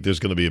because I think there's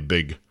going to be a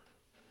big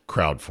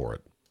crowd for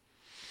it.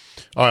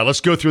 All right,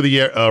 let's go through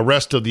the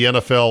rest of the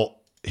NFL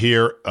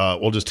here.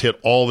 We'll just hit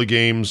all the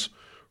games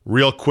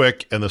real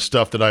quick and the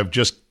stuff that I've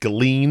just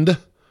gleaned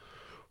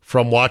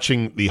from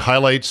watching the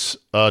highlights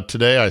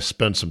today. I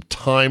spent some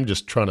time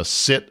just trying to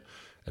sit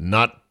and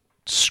not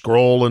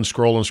scroll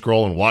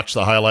and watch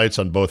the highlights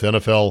on both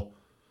NFL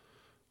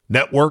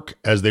Network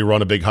as they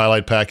run a big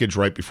highlight package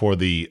right before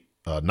the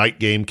night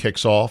game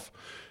kicks off.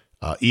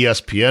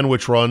 ESPN,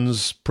 which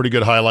runs pretty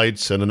good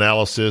highlights and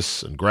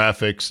analysis and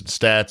graphics and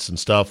stats and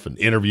stuff and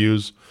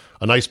interviews,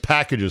 a nice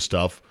package of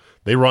stuff.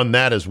 They run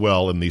that as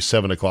well in the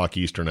 7 o'clock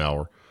Eastern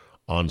hour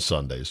on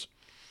Sundays.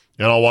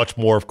 And I'll watch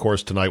more, of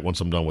course, tonight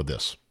once I'm done with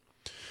this.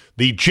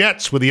 The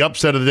Jets with the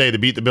upset of the day. They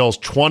beat the Bills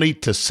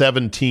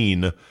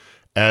 20-17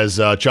 as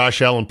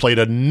Josh Allen played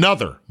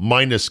another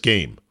minus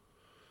game.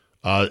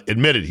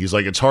 Admitted, he's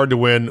like, it's hard to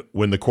win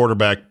when the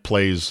quarterback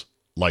plays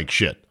like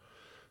shit.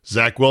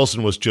 Zach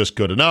Wilson was just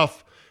good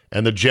enough,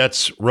 and the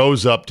Jets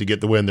rose up to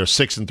get the win. Their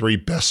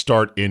 6-3, best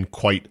start in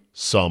quite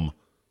some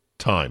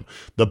time.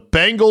 The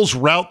Bengals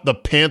rout the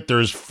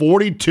Panthers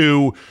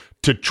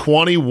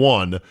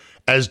 42-21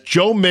 as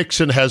Joe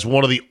Mixon has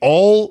one of the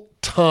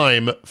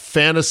all-time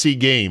fantasy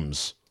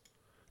games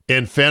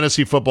in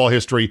fantasy football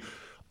history.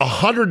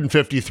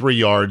 153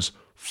 yards,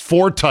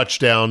 4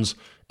 touchdowns,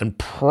 and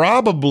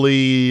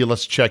probably,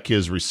 let's check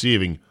his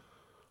receiving.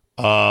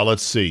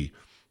 Let's see.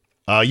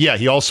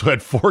 He also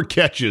had 4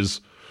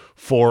 catches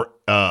for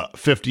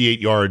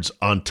 58 yards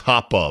on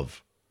top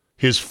of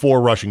his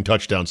 4 rushing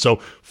touchdowns. So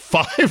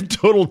 5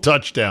 total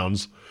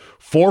touchdowns,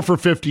 4 for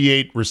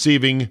 58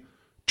 receiving,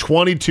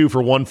 22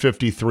 for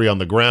 153 on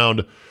the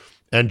ground,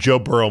 and Joe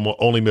Burrow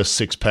only missed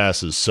 6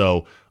 passes.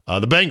 So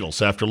the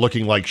Bengals, after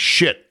looking like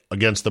shit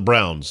against the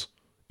Browns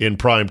in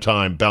prime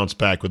time, bounced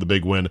back with a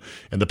big win,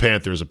 and the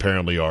Panthers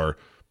apparently are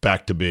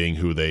back to being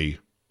who they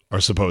are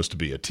supposed to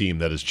be, a team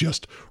that is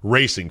just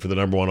racing for the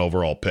number 1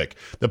 overall pick.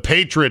 The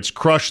Patriots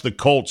crushed the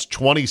Colts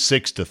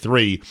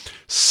 26-3.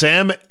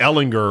 Sam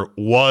Ehlinger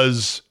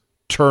was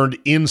turned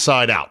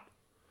inside out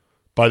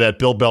by that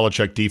Bill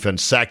Belichick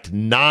defense, sacked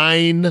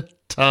 9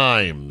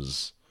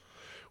 times,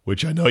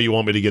 which I know you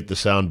want me to get the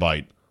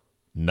soundbite.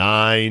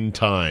 9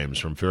 times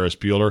from Ferris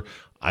Bueller.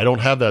 I don't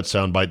have that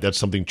soundbite. That's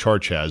something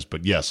Charch has.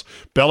 But yes,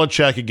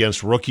 Belichick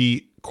against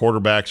rookie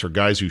quarterbacks or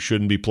guys who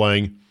shouldn't be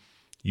playing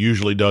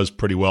usually does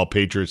pretty well.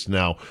 Patriots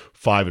now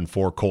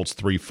 5-4, Colts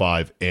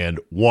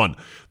 3-5-1.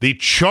 The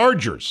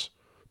Chargers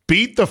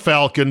beat the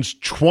Falcons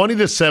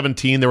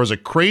 20-17. There was a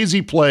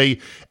crazy play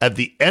at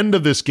the end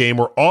of this game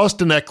where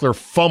Austin Eckler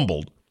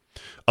fumbled.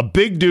 A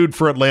big dude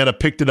for Atlanta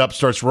picked it up,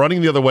 starts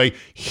running the other way.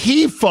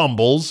 He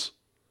fumbles,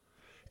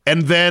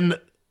 and then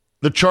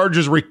the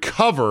Chargers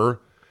recover,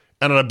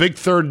 and on a big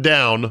third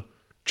down,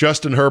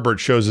 Justin Herbert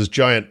shows his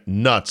giant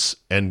nuts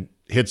and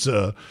hits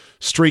a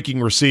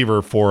streaking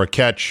receiver for a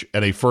catch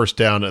and a first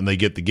down, and they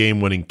get the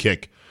game-winning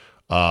kick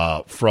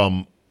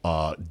from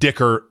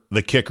Dicker,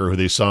 the kicker, who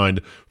they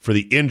signed for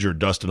the injured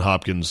Dustin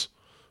Hopkins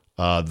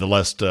in the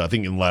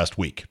last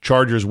week.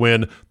 Chargers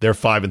win. They're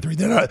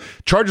 5-3.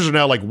 Chargers are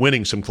now like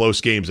winning some close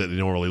games that they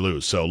normally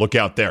lose, so look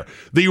out there.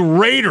 The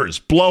Raiders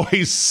blow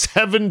a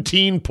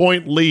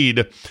 17-point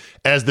lead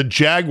as the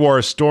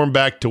Jaguars storm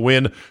back to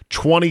win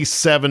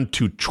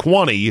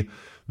 27-20.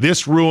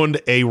 This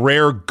ruined a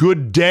rare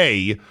good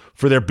day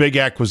for their big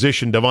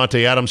acquisition,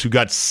 Davante Adams, who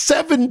got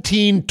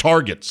 17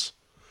 targets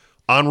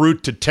en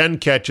route to 10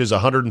 catches,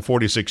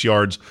 146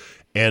 yards,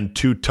 and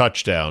 2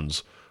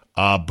 touchdowns.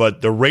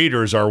 But the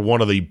Raiders are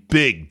one of the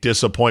big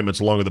disappointments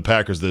along with the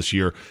Packers this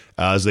year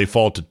as they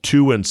fall to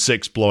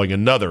 2-6, blowing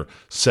another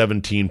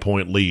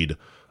 17-point lead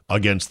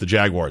against the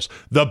Jaguars.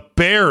 The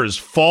Bears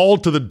fall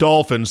to the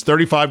Dolphins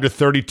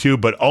 35-32,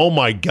 but oh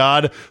my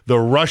God, the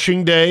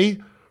rushing day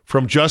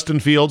from Justin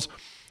Fields.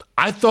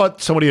 I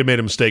thought somebody had made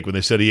a mistake when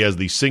they said he has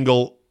the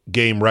single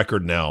game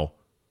record now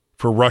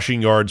for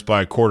rushing yards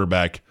by a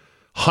quarterback,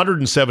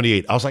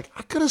 178. I was like,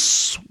 I could have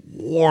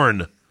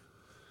sworn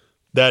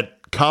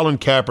that Colin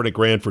Kaepernick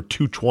ran for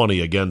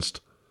 220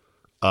 against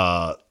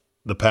the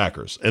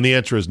Packers. And the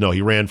answer is no.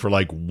 He ran for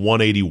like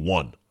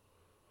 181.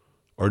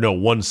 Or no,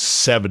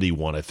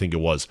 171, I think it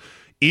was.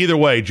 Either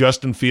way,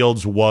 Justin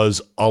Fields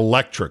was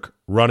electric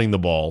running the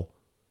ball.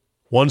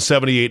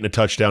 178 and a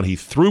touchdown. He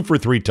threw for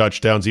 3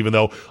 touchdowns, even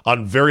though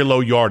on very low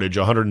yardage,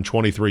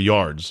 123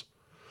 yards.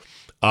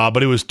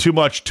 But it was too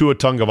much Tua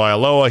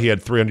Tagovailoa. He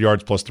had 300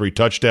 yards plus 3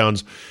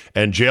 touchdowns.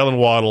 And Jalen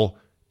Waddle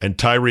and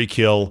Tyreek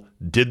Hill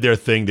did their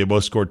thing. They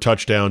both scored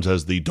touchdowns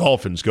as the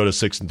Dolphins go to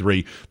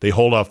 6-3. They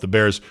hold off the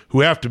Bears, who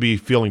have to be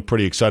feeling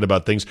pretty excited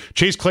about things.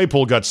 Chase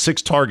Claypool got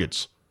 6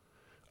 targets.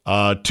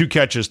 2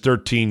 catches,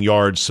 13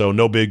 yards, so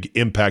no big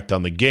impact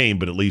on the game,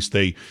 but at least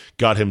they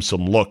got him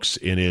some looks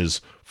in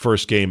his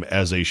first game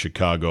as a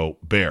Chicago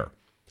Bear.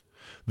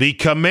 The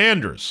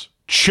Commanders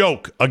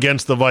choke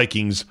against the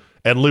Vikings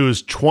and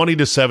lose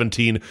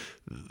 20-17.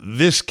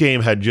 This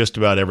game had just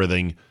about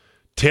everything.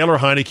 Taylor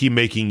Heineke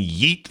making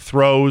yeet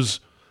throws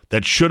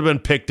that should have been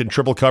picked in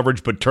triple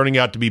coverage, but turning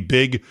out to be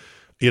big,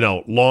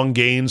 long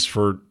gains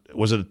for,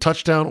 was it a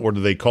touchdown or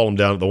did they call him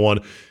down at the one?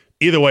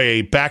 Either way,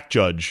 a back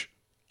judge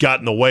got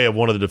in the way of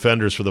one of the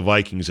defenders for the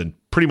Vikings and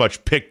pretty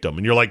much picked them.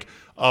 And you're like,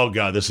 oh,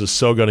 God, this is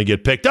so going to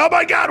get picked. Oh,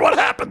 my God, what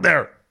happened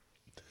there?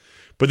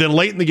 But then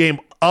late in the game,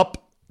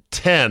 up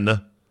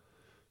 10,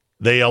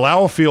 they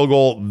allow a field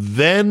goal.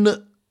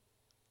 Then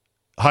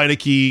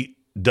Heineke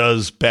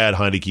does bad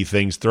Heineke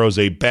things, throws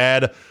a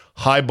bad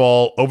high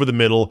ball over the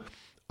middle,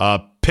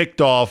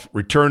 picked off,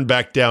 returned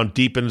back down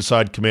deep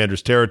inside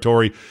Commanders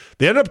territory.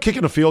 They ended up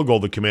kicking a field goal,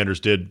 the Commanders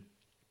did,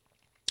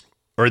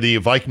 or the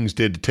Vikings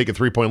did, to take a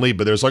 3-point lead,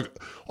 but there's like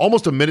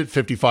almost a minute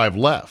 55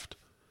 left.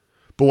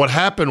 But what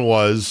happened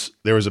was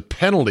there was a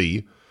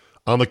penalty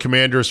on the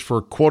Commanders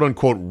for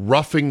quote-unquote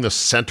roughing the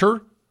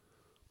center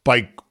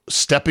by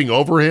stepping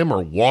over him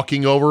or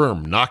walking over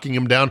him or knocking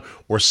him down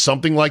or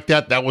something like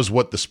that. That was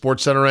what the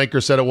SportsCenter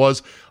anchor said it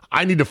was.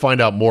 I need to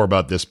find out more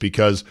about this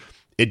because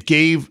It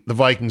gave the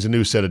Vikings a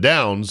new set of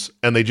downs,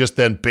 and they just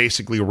then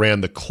basically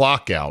ran the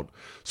clock out.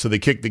 So they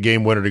kicked the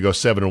game winner to go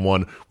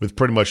 7-1 with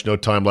pretty much no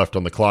time left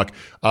on the clock.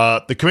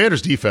 The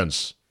Commanders'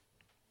 defense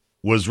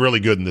was really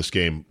good in this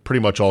game, pretty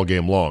much all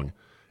game long.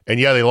 And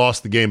yeah, they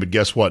lost the game, but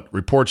guess what?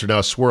 Reports are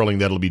now swirling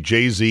that it'll be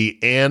Jay-Z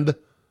and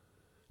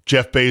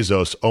Jeff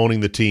Bezos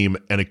owning the team,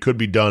 and it could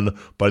be done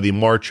by the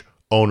March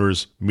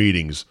owners'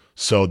 meetings.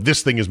 So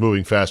this thing is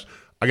moving fast.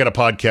 I got a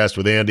podcast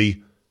with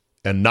Andy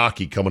and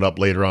Naki coming up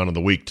later on in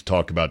the week to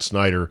talk about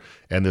Snyder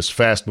and this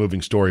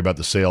fast-moving story about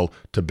the sale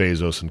to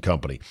Bezos and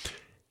company.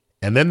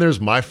 And then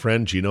there's my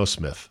friend Geno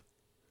Smith.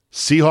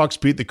 Seahawks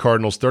beat the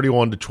Cardinals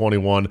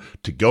 31-21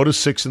 to go to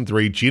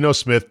 6-3. Geno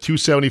Smith,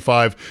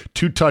 275,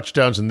 2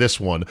 touchdowns in this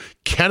one.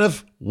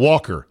 Kenneth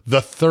Walker,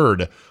 the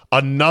third,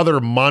 another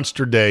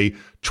monster day,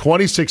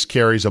 26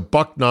 carries,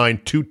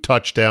 $109, 2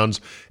 touchdowns.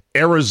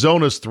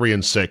 Arizona's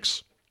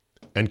 3-6.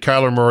 And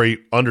Kyler Murray,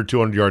 under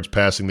 200 yards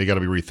passing. They got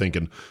to be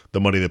rethinking the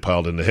money they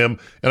piled into him.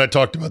 And I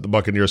talked about the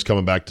Buccaneers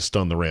coming back to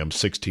stun the Rams,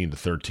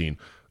 16-13.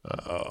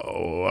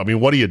 I mean,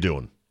 what are you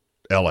doing,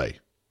 L.A.?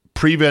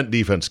 Prevent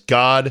defense.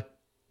 God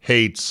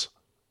hates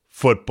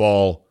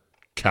football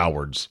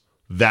cowards.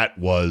 That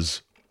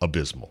was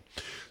abysmal.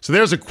 So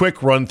there's a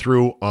quick run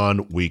through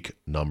on week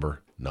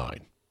number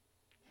 9.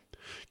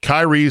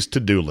 Kyrie's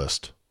to-do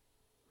list.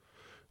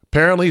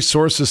 Apparently,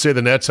 sources say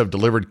the Nets have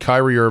delivered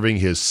Kyrie Irving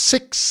his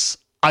 6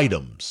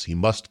 items he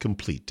must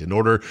complete in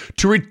order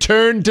to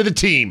return to the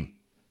team.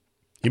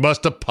 He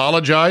must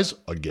apologize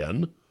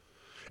again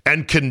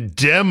and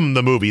condemn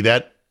the movie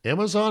that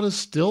Amazon is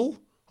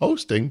still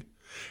hosting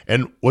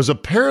and was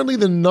apparently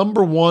the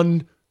number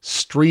 1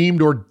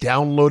 streamed or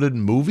downloaded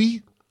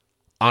movie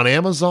on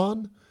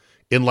Amazon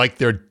in like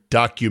their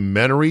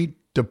documentary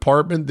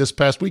department this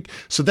past week.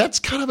 So that's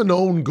kind of an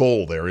own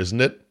goal there,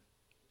 isn't it?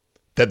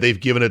 That they've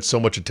given it so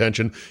much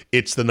attention.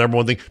 It's the number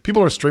 1 thing.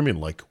 People are streaming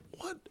like,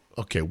 what?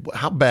 Okay,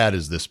 how bad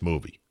is this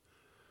movie?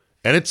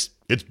 And it's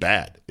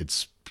bad.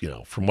 It's,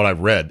 from what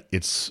I've read,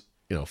 it's,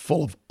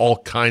 full of all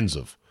kinds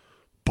of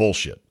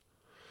bullshit.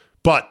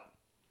 But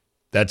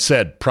that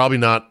said, probably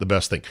not the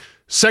best thing.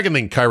 Second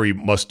thing Kyrie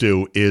must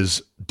do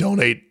is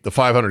donate the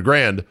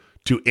 $500,000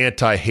 to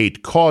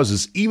anti-hate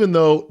causes, even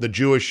though the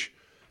Jewish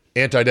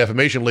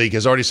Anti-Defamation League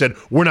has already said,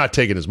 we're not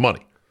taking his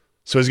money.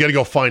 So he's got to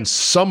go find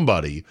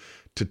somebody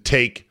to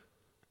take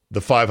the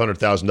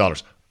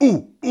 $500,000.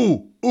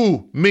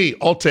 Ooh, me,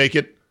 I'll take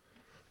it.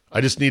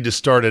 I just need to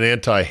start an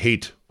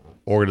anti-hate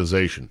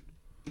organization.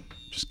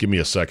 Just give me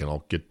a second.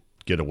 I'll get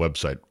a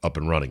website up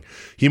and running.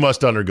 He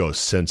must undergo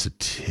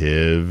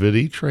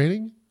sensitivity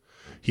training.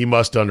 He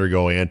must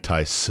undergo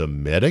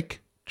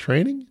anti-Semitic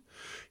training.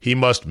 He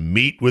must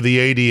meet with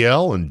the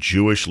ADL and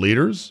Jewish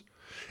leaders.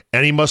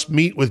 And he must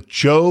meet with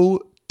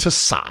Joe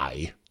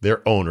Tsai,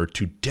 their owner,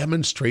 to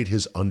demonstrate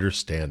his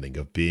understanding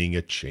of being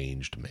a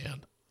changed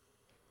man.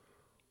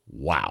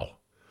 Wow.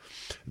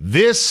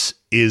 This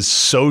is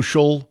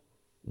social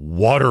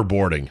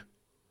waterboarding.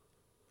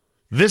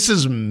 This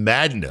is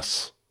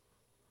madness.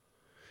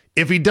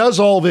 If he does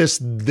all this,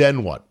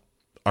 then what?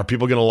 Are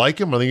people going to like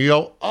him? Are they going to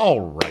go, all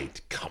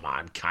right, come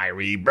on,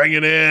 Kyrie, bring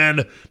it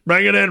in.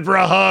 Bring it in for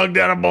a hug,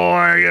 that a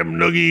boy, give him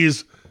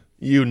noogies.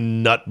 You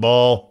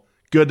nutball.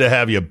 Good to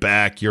have you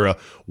back. You're a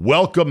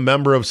welcome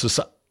member of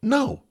society.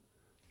 No,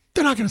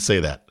 they're not going to say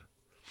that.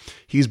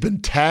 He's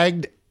been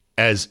tagged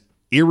as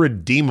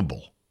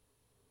irredeemable,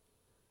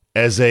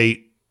 as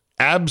a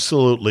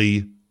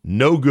absolutely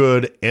no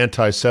good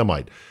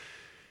anti-Semite.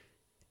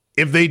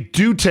 If they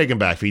do take him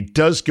back, if he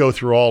does go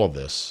through all of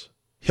this,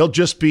 he'll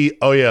just be,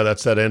 oh yeah,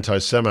 that's that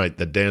anti-Semite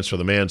that danced for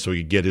the man so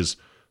he could get his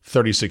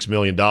 $36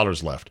 million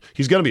left.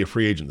 He's going to be a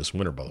free agent this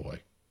winter, by the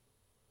way.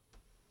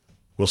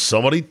 Will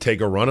somebody take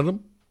a run at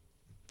him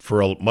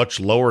for a much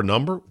lower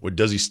number? Or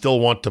does he still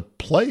want to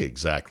play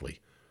exactly?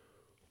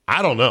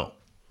 I don't know.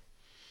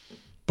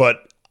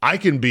 But I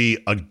can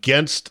be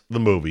against the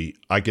movie.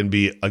 I can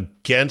be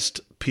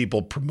against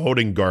people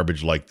promoting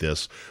garbage like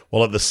this,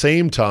 while at the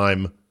same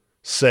time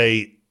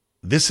say,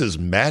 this is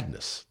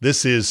madness.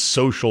 This is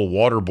social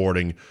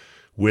waterboarding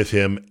with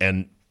him.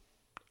 And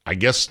I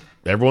guess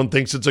everyone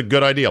thinks it's a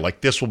good idea.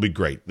 Like, this will be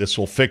great. This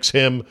will fix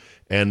him.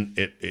 And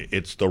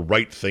it's the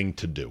right thing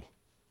to do.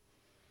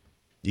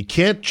 You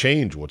can't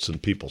change what's in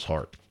people's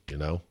heart,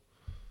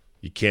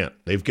 You can't.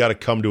 They've got to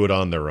come to it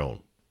on their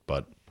own.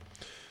 But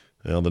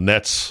the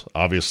Nets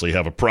obviously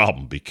have a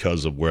problem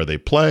because of where they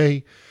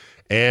play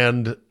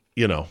and,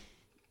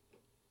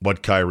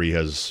 what Kyrie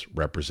has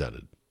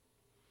represented.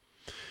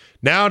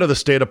 Now to the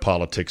state of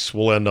politics.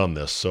 We'll end on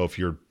this. So if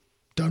you're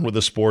done with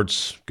the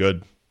sports,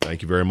 good.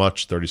 Thank you very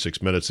much.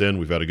 36 minutes in.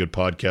 We've had a good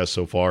podcast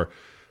so far.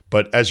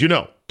 But as you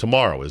know,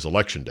 tomorrow is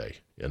Election Day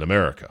in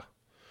America.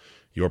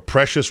 Your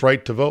precious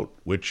right to vote,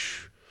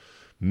 which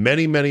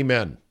many, many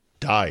men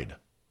died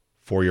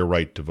for your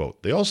right to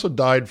vote. They also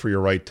died for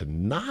your right to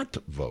not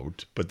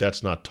vote, but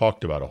that's not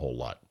talked about a whole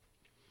lot.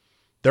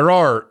 There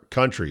are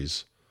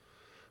countries,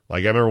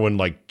 like I remember when,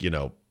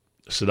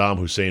 Saddam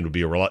Hussein would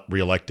be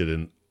reelected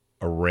in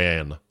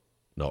Iran,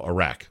 No,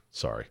 Iraq.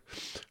 Sorry.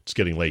 It's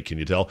getting late, can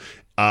you tell?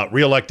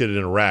 Reelected in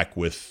Iraq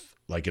with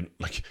like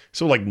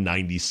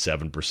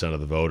 97% of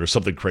the vote or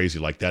something crazy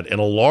like that. And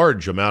a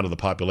large amount of the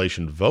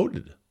population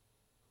voted.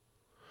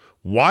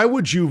 Why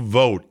would you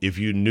vote if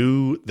you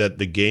knew that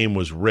the game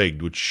was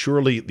rigged, which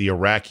surely the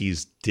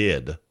Iraqis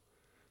did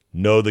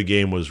know the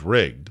game was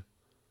rigged?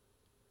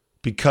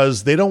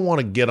 Because they don't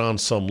want to get on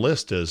some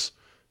list as,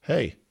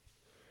 hey,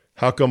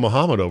 how come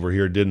Muhammad over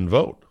here didn't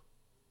vote?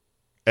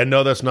 And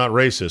no, that's not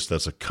racist.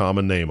 That's a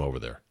common name over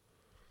there.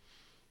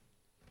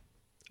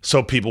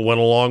 So people went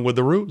along with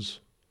the ruse.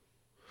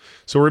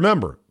 So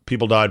remember,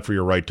 people died for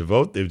your right to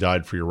vote. They've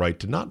died for your right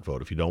to not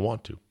vote if you don't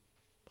want to.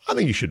 I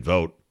think you should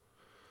vote.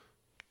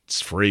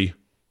 It's free.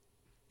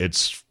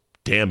 It's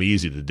damn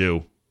easy to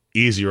do.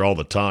 Easier all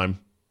the time.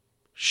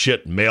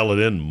 Shit, mail it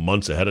in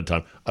months ahead of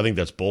time. I think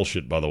that's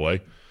bullshit, by the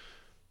way.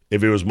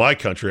 If it was my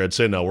country, I'd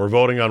say, no, we're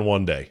voting on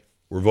one day.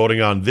 We're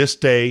voting on this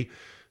day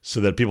so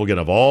that people can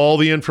have all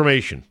the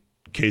information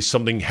in case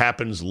something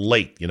happens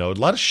late. You know, a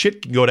lot of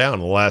shit can go down in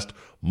the last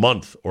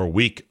month or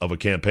week of a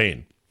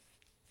campaign.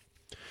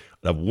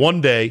 I'd have one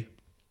day,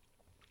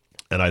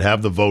 and I'd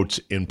have the votes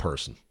in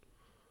person.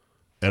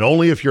 And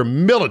only if you're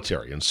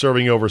military and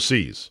serving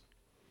overseas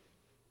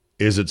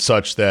is it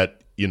such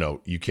that, you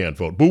know, you can't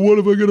vote. But what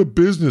if I got a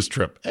business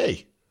trip?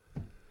 Hey,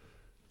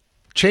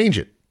 change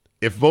it.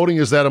 If voting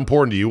is that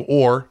important to you,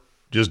 or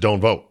just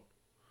don't vote.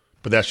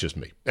 But that's just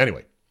me.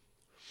 Anyway,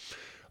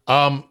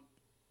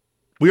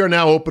 we are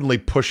now openly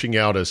pushing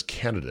out as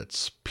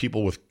candidates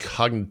people with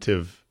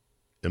cognitive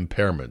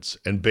impairments.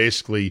 And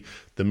basically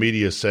the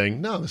media is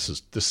saying, no, this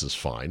is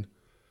fine.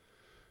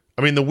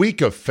 I mean, the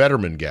week of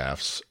Fetterman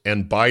gaffes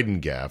and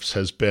Biden gaffes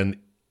has been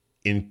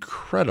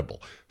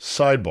incredible.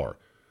 Sidebar.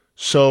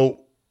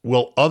 So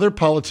will other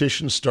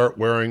politicians start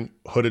wearing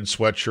hooded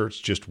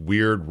sweatshirts, just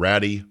weird,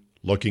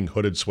 ratty-looking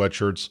hooded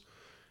sweatshirts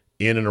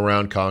in and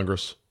around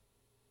Congress?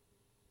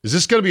 Is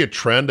this going to be a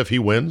trend if he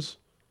wins?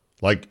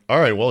 Like,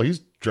 all right, well, he's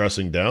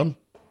dressing down.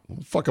 What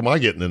the fuck am I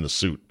getting in the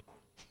suit?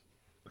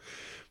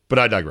 But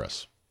I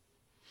digress.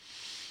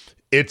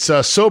 It's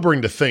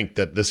sobering to think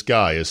that this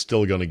guy is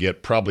still going to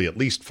get probably at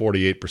least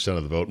 48%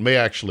 of the vote, may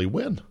actually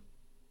win.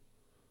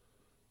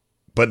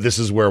 But this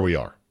is where we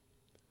are.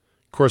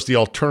 Of course, the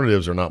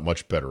alternatives are not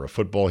much better. A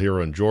football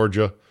hero in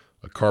Georgia,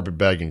 a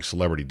carpetbagging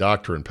celebrity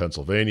doctor in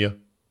Pennsylvania.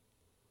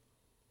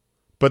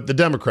 But the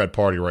Democrat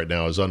Party right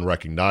now is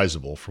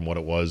unrecognizable from what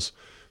it was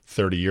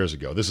 30 years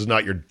ago. This is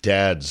not your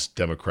dad's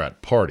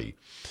Democrat Party.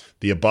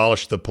 The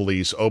abolish the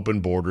police,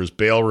 open borders,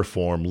 bail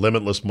reform,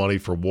 limitless money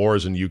for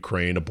wars in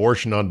Ukraine,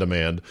 abortion on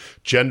demand,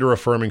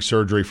 gender-affirming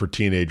surgery for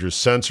teenagers,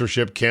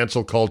 censorship,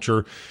 cancel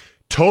culture,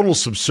 total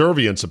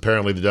subservience,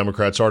 apparently the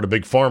Democrats are to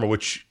Big Pharma,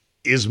 which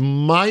is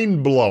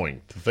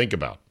mind-blowing to think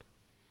about.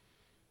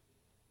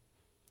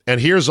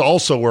 And here's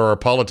also where our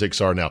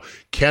politics are now.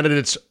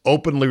 Candidates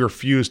openly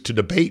refuse to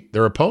debate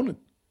their opponent.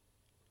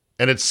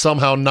 And it's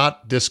somehow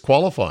not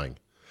disqualifying.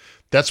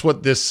 That's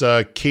what this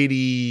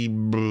Katie,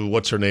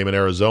 what's her name in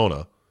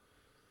Arizona,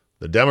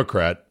 the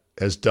Democrat,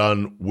 has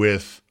done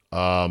with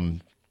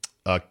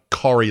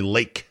Kari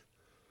Lake,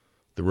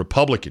 the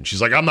Republican.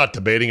 She's like, I'm not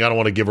debating. I don't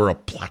want to give her a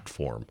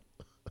platform.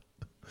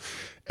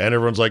 And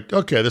everyone's like,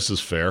 okay, this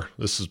is fair.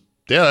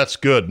 That's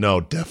good.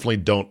 No, definitely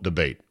don't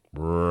debate.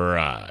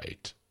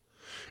 Right.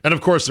 And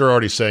of course, they're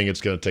already saying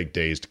it's going to take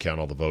days to count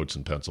all the votes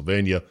in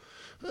Pennsylvania.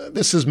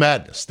 This is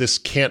madness. This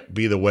can't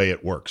be the way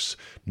it works.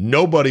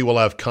 Nobody will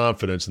have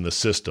confidence in the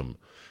system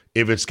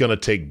if it's going to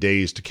take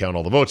days to count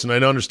all the votes. And I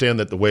understand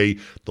that the way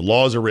the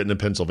laws are written in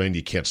Pennsylvania,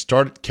 you can't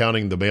start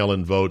counting the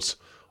mail-in votes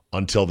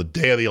until the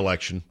day of the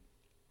election.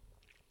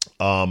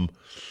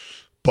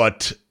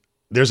 But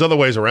there's other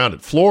ways around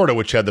it. Florida,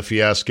 which had the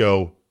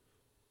fiasco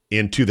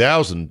in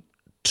 2000,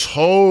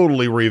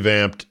 totally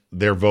revamped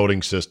their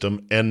voting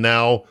system, and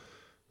now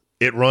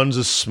it runs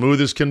as smooth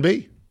as can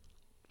be.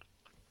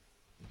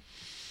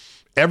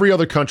 Every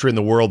other country in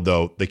the world,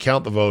 though, they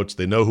count the votes,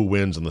 they know who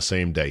wins on the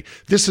same day.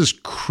 This is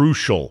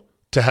crucial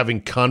to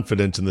having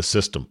confidence in the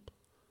system.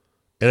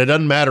 And it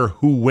doesn't matter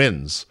who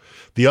wins.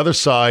 The other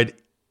side,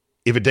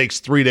 if it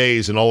takes 3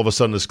 days and all of a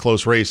sudden it's a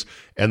close race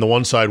and the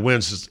one side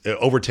wins, it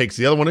overtakes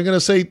the other one, they're going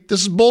to say,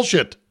 this is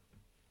bullshit.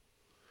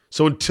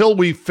 So until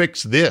we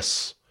fix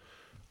this,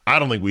 I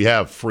don't think we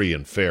have free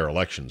and fair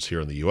elections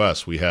here in the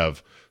U.S. We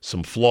have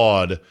some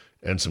flawed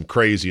and some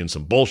crazy and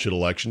some bullshit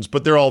elections,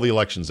 but they're all the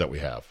elections that we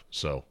have.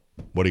 So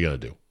what are you going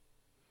to do?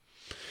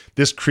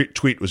 This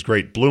tweet was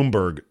great.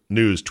 Bloomberg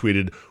News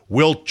tweeted,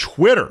 will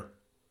Twitter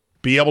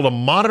be able to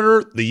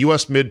monitor the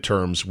U.S.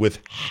 midterms with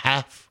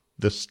half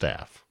the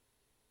staff?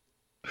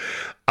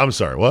 I'm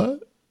sorry,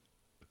 what?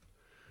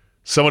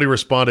 Somebody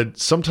responded,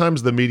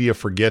 sometimes the media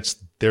forgets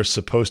they're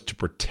supposed to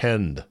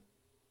pretend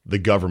the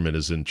government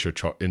is in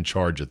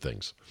charge of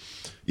things.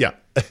 Yeah.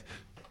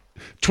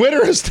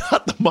 Twitter is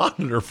not the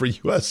monitor for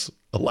U.S.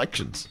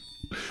 elections,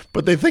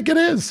 but they think it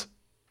is.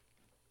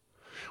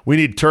 We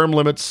need term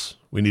limits.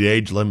 We need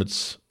age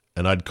limits.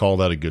 And I'd call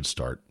that a good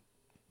start.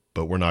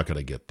 But we're not going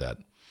to get that.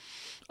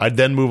 I'd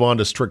then move on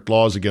to strict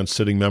laws against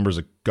sitting members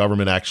of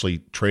government actually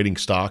trading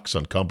stocks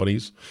on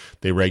companies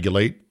they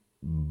regulate,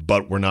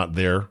 but we're not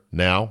there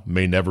now,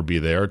 may never be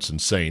there. It's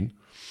insane.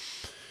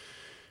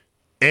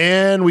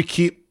 And we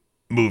keep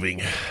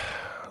moving.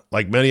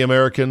 Like many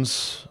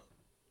Americans,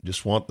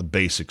 just want the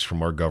basics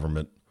from our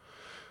government.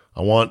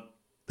 I want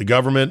the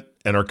government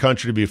and our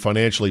country to be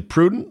financially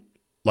prudent,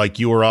 like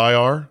you or I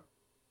are,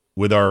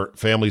 with our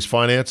family's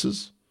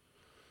finances.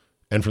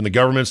 And from the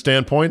government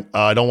standpoint,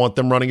 I don't want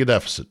them running a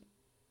deficit.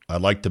 I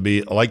like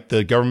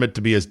the government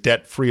to be as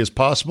debt-free as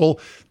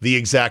possible. The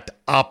exact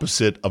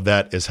opposite of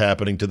that is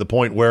happening, to the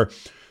point where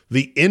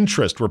the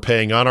interest we're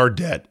paying on our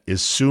debt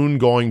is soon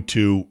going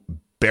to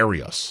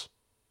bury us,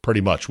 pretty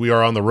much. We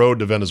are on the road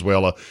to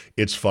Venezuela.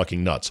 It's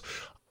fucking nuts.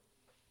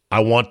 I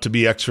want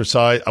to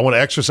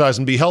exercise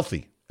and be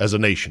healthy as a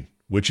nation,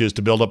 which is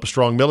to build up a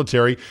strong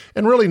military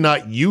and really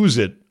not use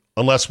it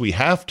unless we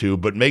have to,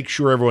 but make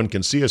sure everyone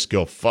can see us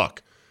go,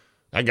 fuck,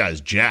 that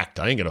guy's jacked.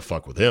 I ain't going to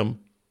fuck with him.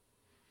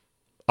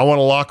 I want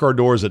to lock our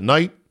doors at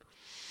night,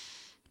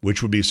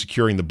 which would be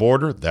securing the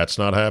border. That's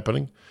not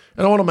happening.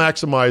 And I want to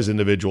maximize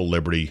individual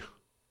liberty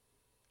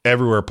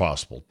everywhere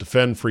possible.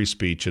 Defend free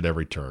speech at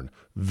every turn,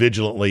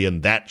 vigilantly,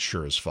 and that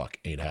sure as fuck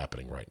ain't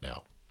happening right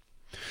now.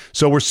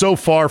 So we're so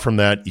far from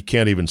that, you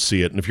can't even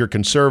see it. And if you're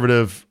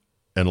conservative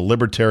and a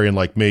libertarian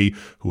like me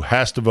who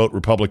has to vote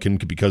Republican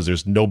because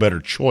there's no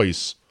better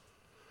choice,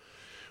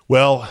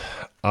 well,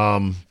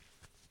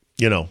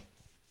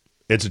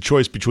 it's a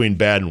choice between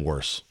bad and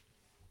worse,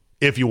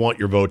 if you want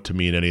your vote to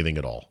mean anything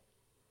at all.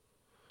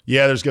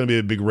 Yeah, there's going to be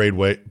a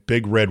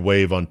big red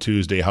wave on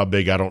Tuesday. How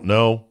big, I don't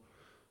know.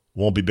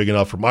 Won't be big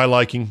enough for my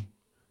liking.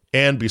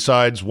 And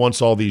besides,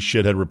 once all these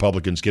shithead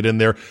Republicans get in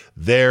there,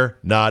 they're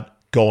not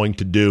going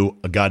to do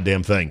a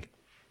goddamn thing.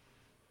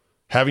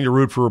 Having to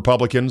root for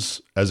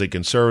Republicans as a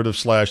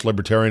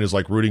conservative/libertarian is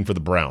like rooting for the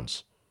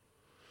Browns.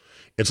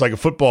 It's like a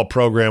football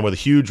program with a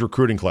huge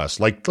recruiting class,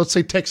 like, let's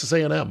say, Texas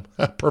A&M.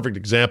 Perfect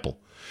example.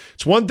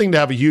 It's one thing to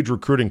have a huge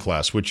recruiting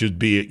class, which would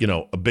be,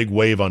 a big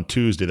wave on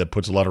Tuesday that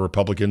puts a lot of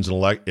Republicans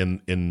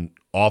in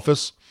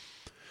office.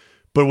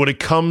 But when it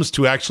comes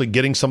to actually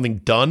getting something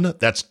done,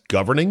 that's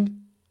governing.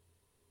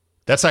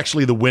 That's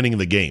actually the winning of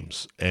the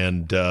games.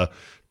 And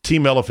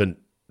Team Elephant,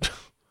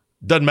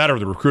 doesn't matter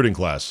with the recruiting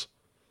class.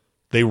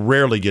 They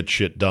rarely get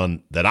shit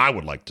done that I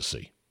would like to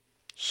see.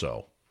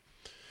 So,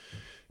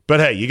 but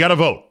hey, you got to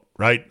vote,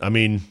 right? I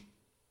mean,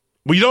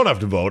 well, you don't have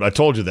to vote. I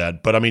told you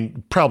that. But I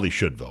mean, probably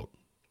should vote.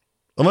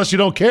 Unless you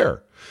don't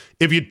care.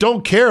 If you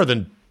don't care,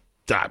 then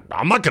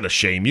I'm not going to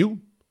shame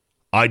you.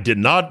 I did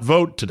not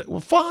vote today.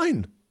 Well,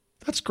 fine.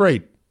 That's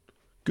great.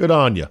 Good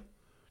on you.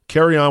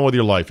 Carry on with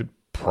your life. It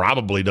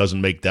probably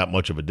doesn't make that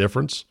much of a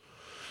difference.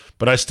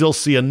 But I still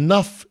see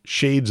enough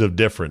shades of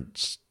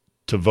difference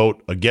to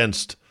vote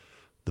against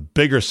the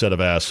bigger set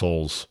of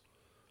assholes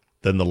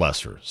than the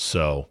lesser.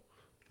 So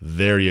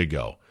there you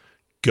go.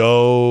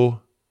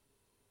 Go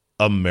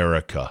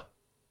America.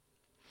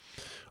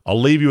 I'll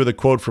leave you with a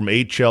quote from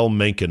H.L.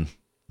 Mencken,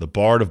 the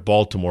Bard of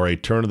Baltimore, a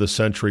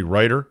turn-of-the-century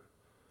writer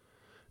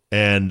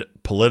and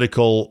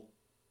political,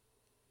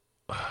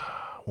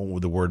 what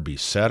would the word be,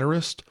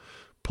 satirist?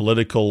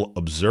 Political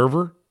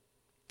observer.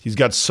 He's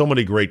got so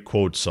many great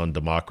quotes on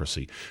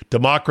democracy.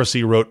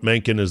 Democracy, wrote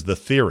Mencken, is the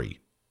theory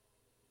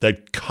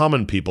that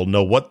common people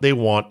know what they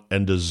want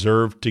and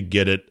deserve to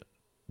get it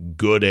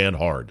good and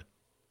hard.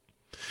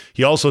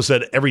 He also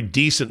said every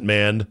decent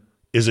man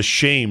is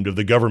ashamed of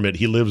the government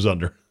he lives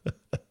under.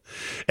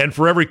 And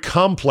for every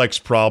complex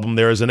problem,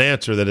 there is an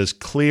answer that is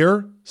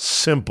clear,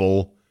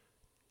 simple,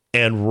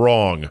 and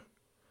wrong.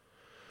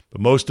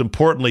 But most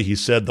importantly, he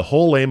said, the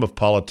whole aim of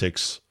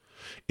politics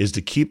is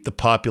to keep the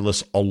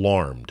populace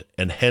alarmed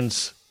and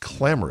hence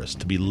clamorous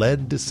to be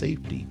led to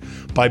safety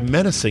by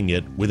menacing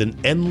it with an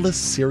endless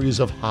series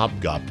of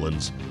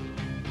hobgoblins,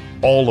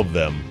 all of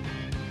them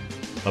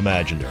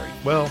imaginary.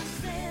 Well,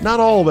 not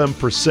all of them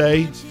per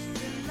se,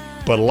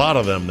 but a lot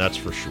of them, that's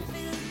for sure.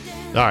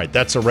 All right,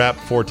 that's a wrap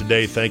for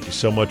today. Thank you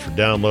so much for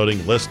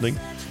downloading, listening.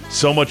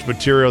 So much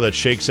material that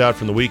shakes out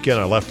from the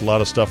weekend. I left a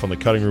lot of stuff on the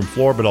cutting room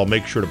floor, but I'll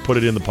make sure to put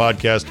it in the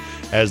podcast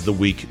as the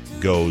week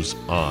goes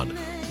on.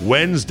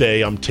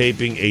 Wednesday, I'm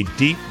taping a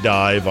deep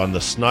dive on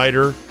the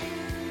Snyder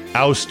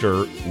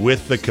ouster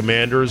with the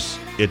Commanders.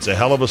 It's a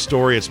hell of a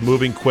story. It's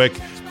moving quick.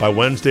 By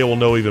Wednesday, we'll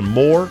know even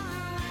more.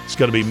 It's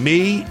going to be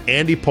me,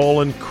 Andy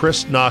Pollin,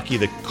 Chris Nockey,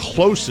 the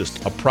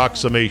closest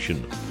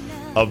approximation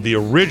of the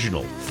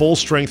original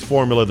full-strength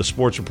formula of the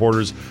sports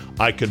reporters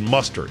I could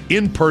muster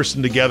in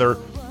person together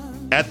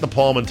at the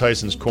Paulman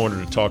Tyson's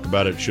Corner to talk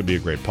about it. It should be a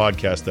great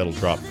podcast. That'll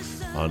drop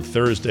on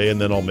Thursday, and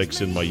then I'll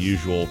mix in my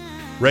usual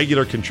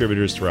regular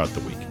contributors throughout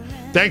the week.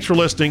 Thanks for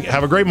listening.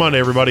 Have a great Monday,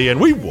 everybody,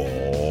 and we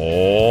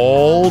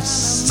will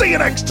see you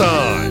next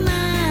time.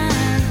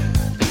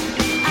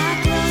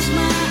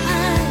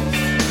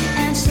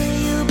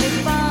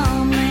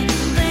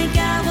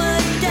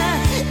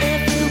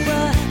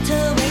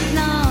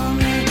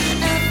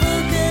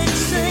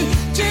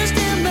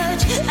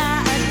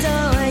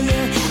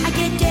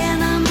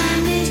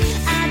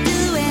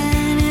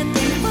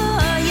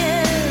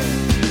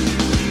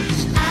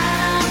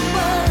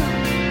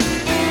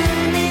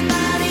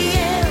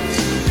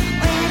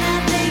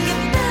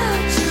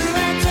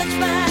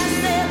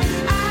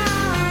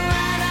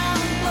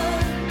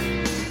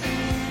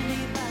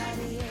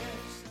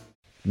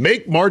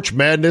 Make March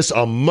Madness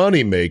a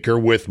moneymaker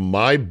with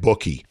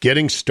MyBookie.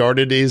 Getting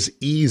started is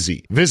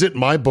easy. Visit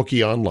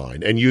MyBookie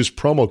online and use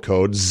promo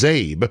code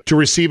ZABE to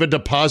receive a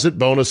deposit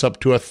bonus up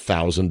to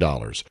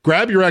 $1,000.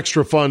 Grab your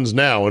extra funds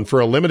now and for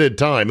a limited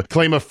time,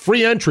 claim a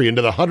free entry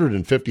into the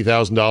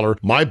 $150,000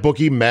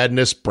 MyBookie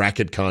Madness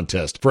bracket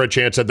contest for a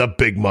chance at the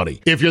big money.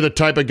 If you're the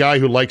type of guy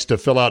who likes to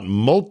fill out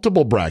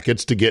multiple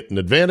brackets to get an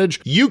advantage,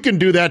 you can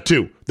do that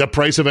too. The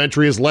price of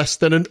entry is less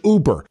than an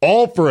Uber,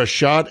 all for a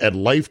shot at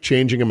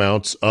life-changing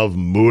amounts of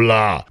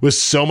moolah. With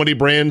so many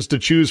brands to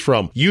choose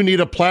from, you need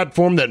a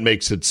platform that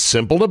makes it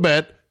simple to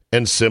bet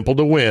and simple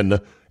to win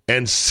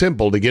and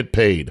simple to get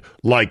paid,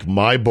 like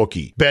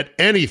MyBookie. Bet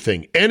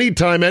anything,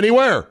 anytime,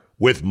 anywhere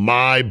with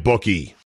MyBookie.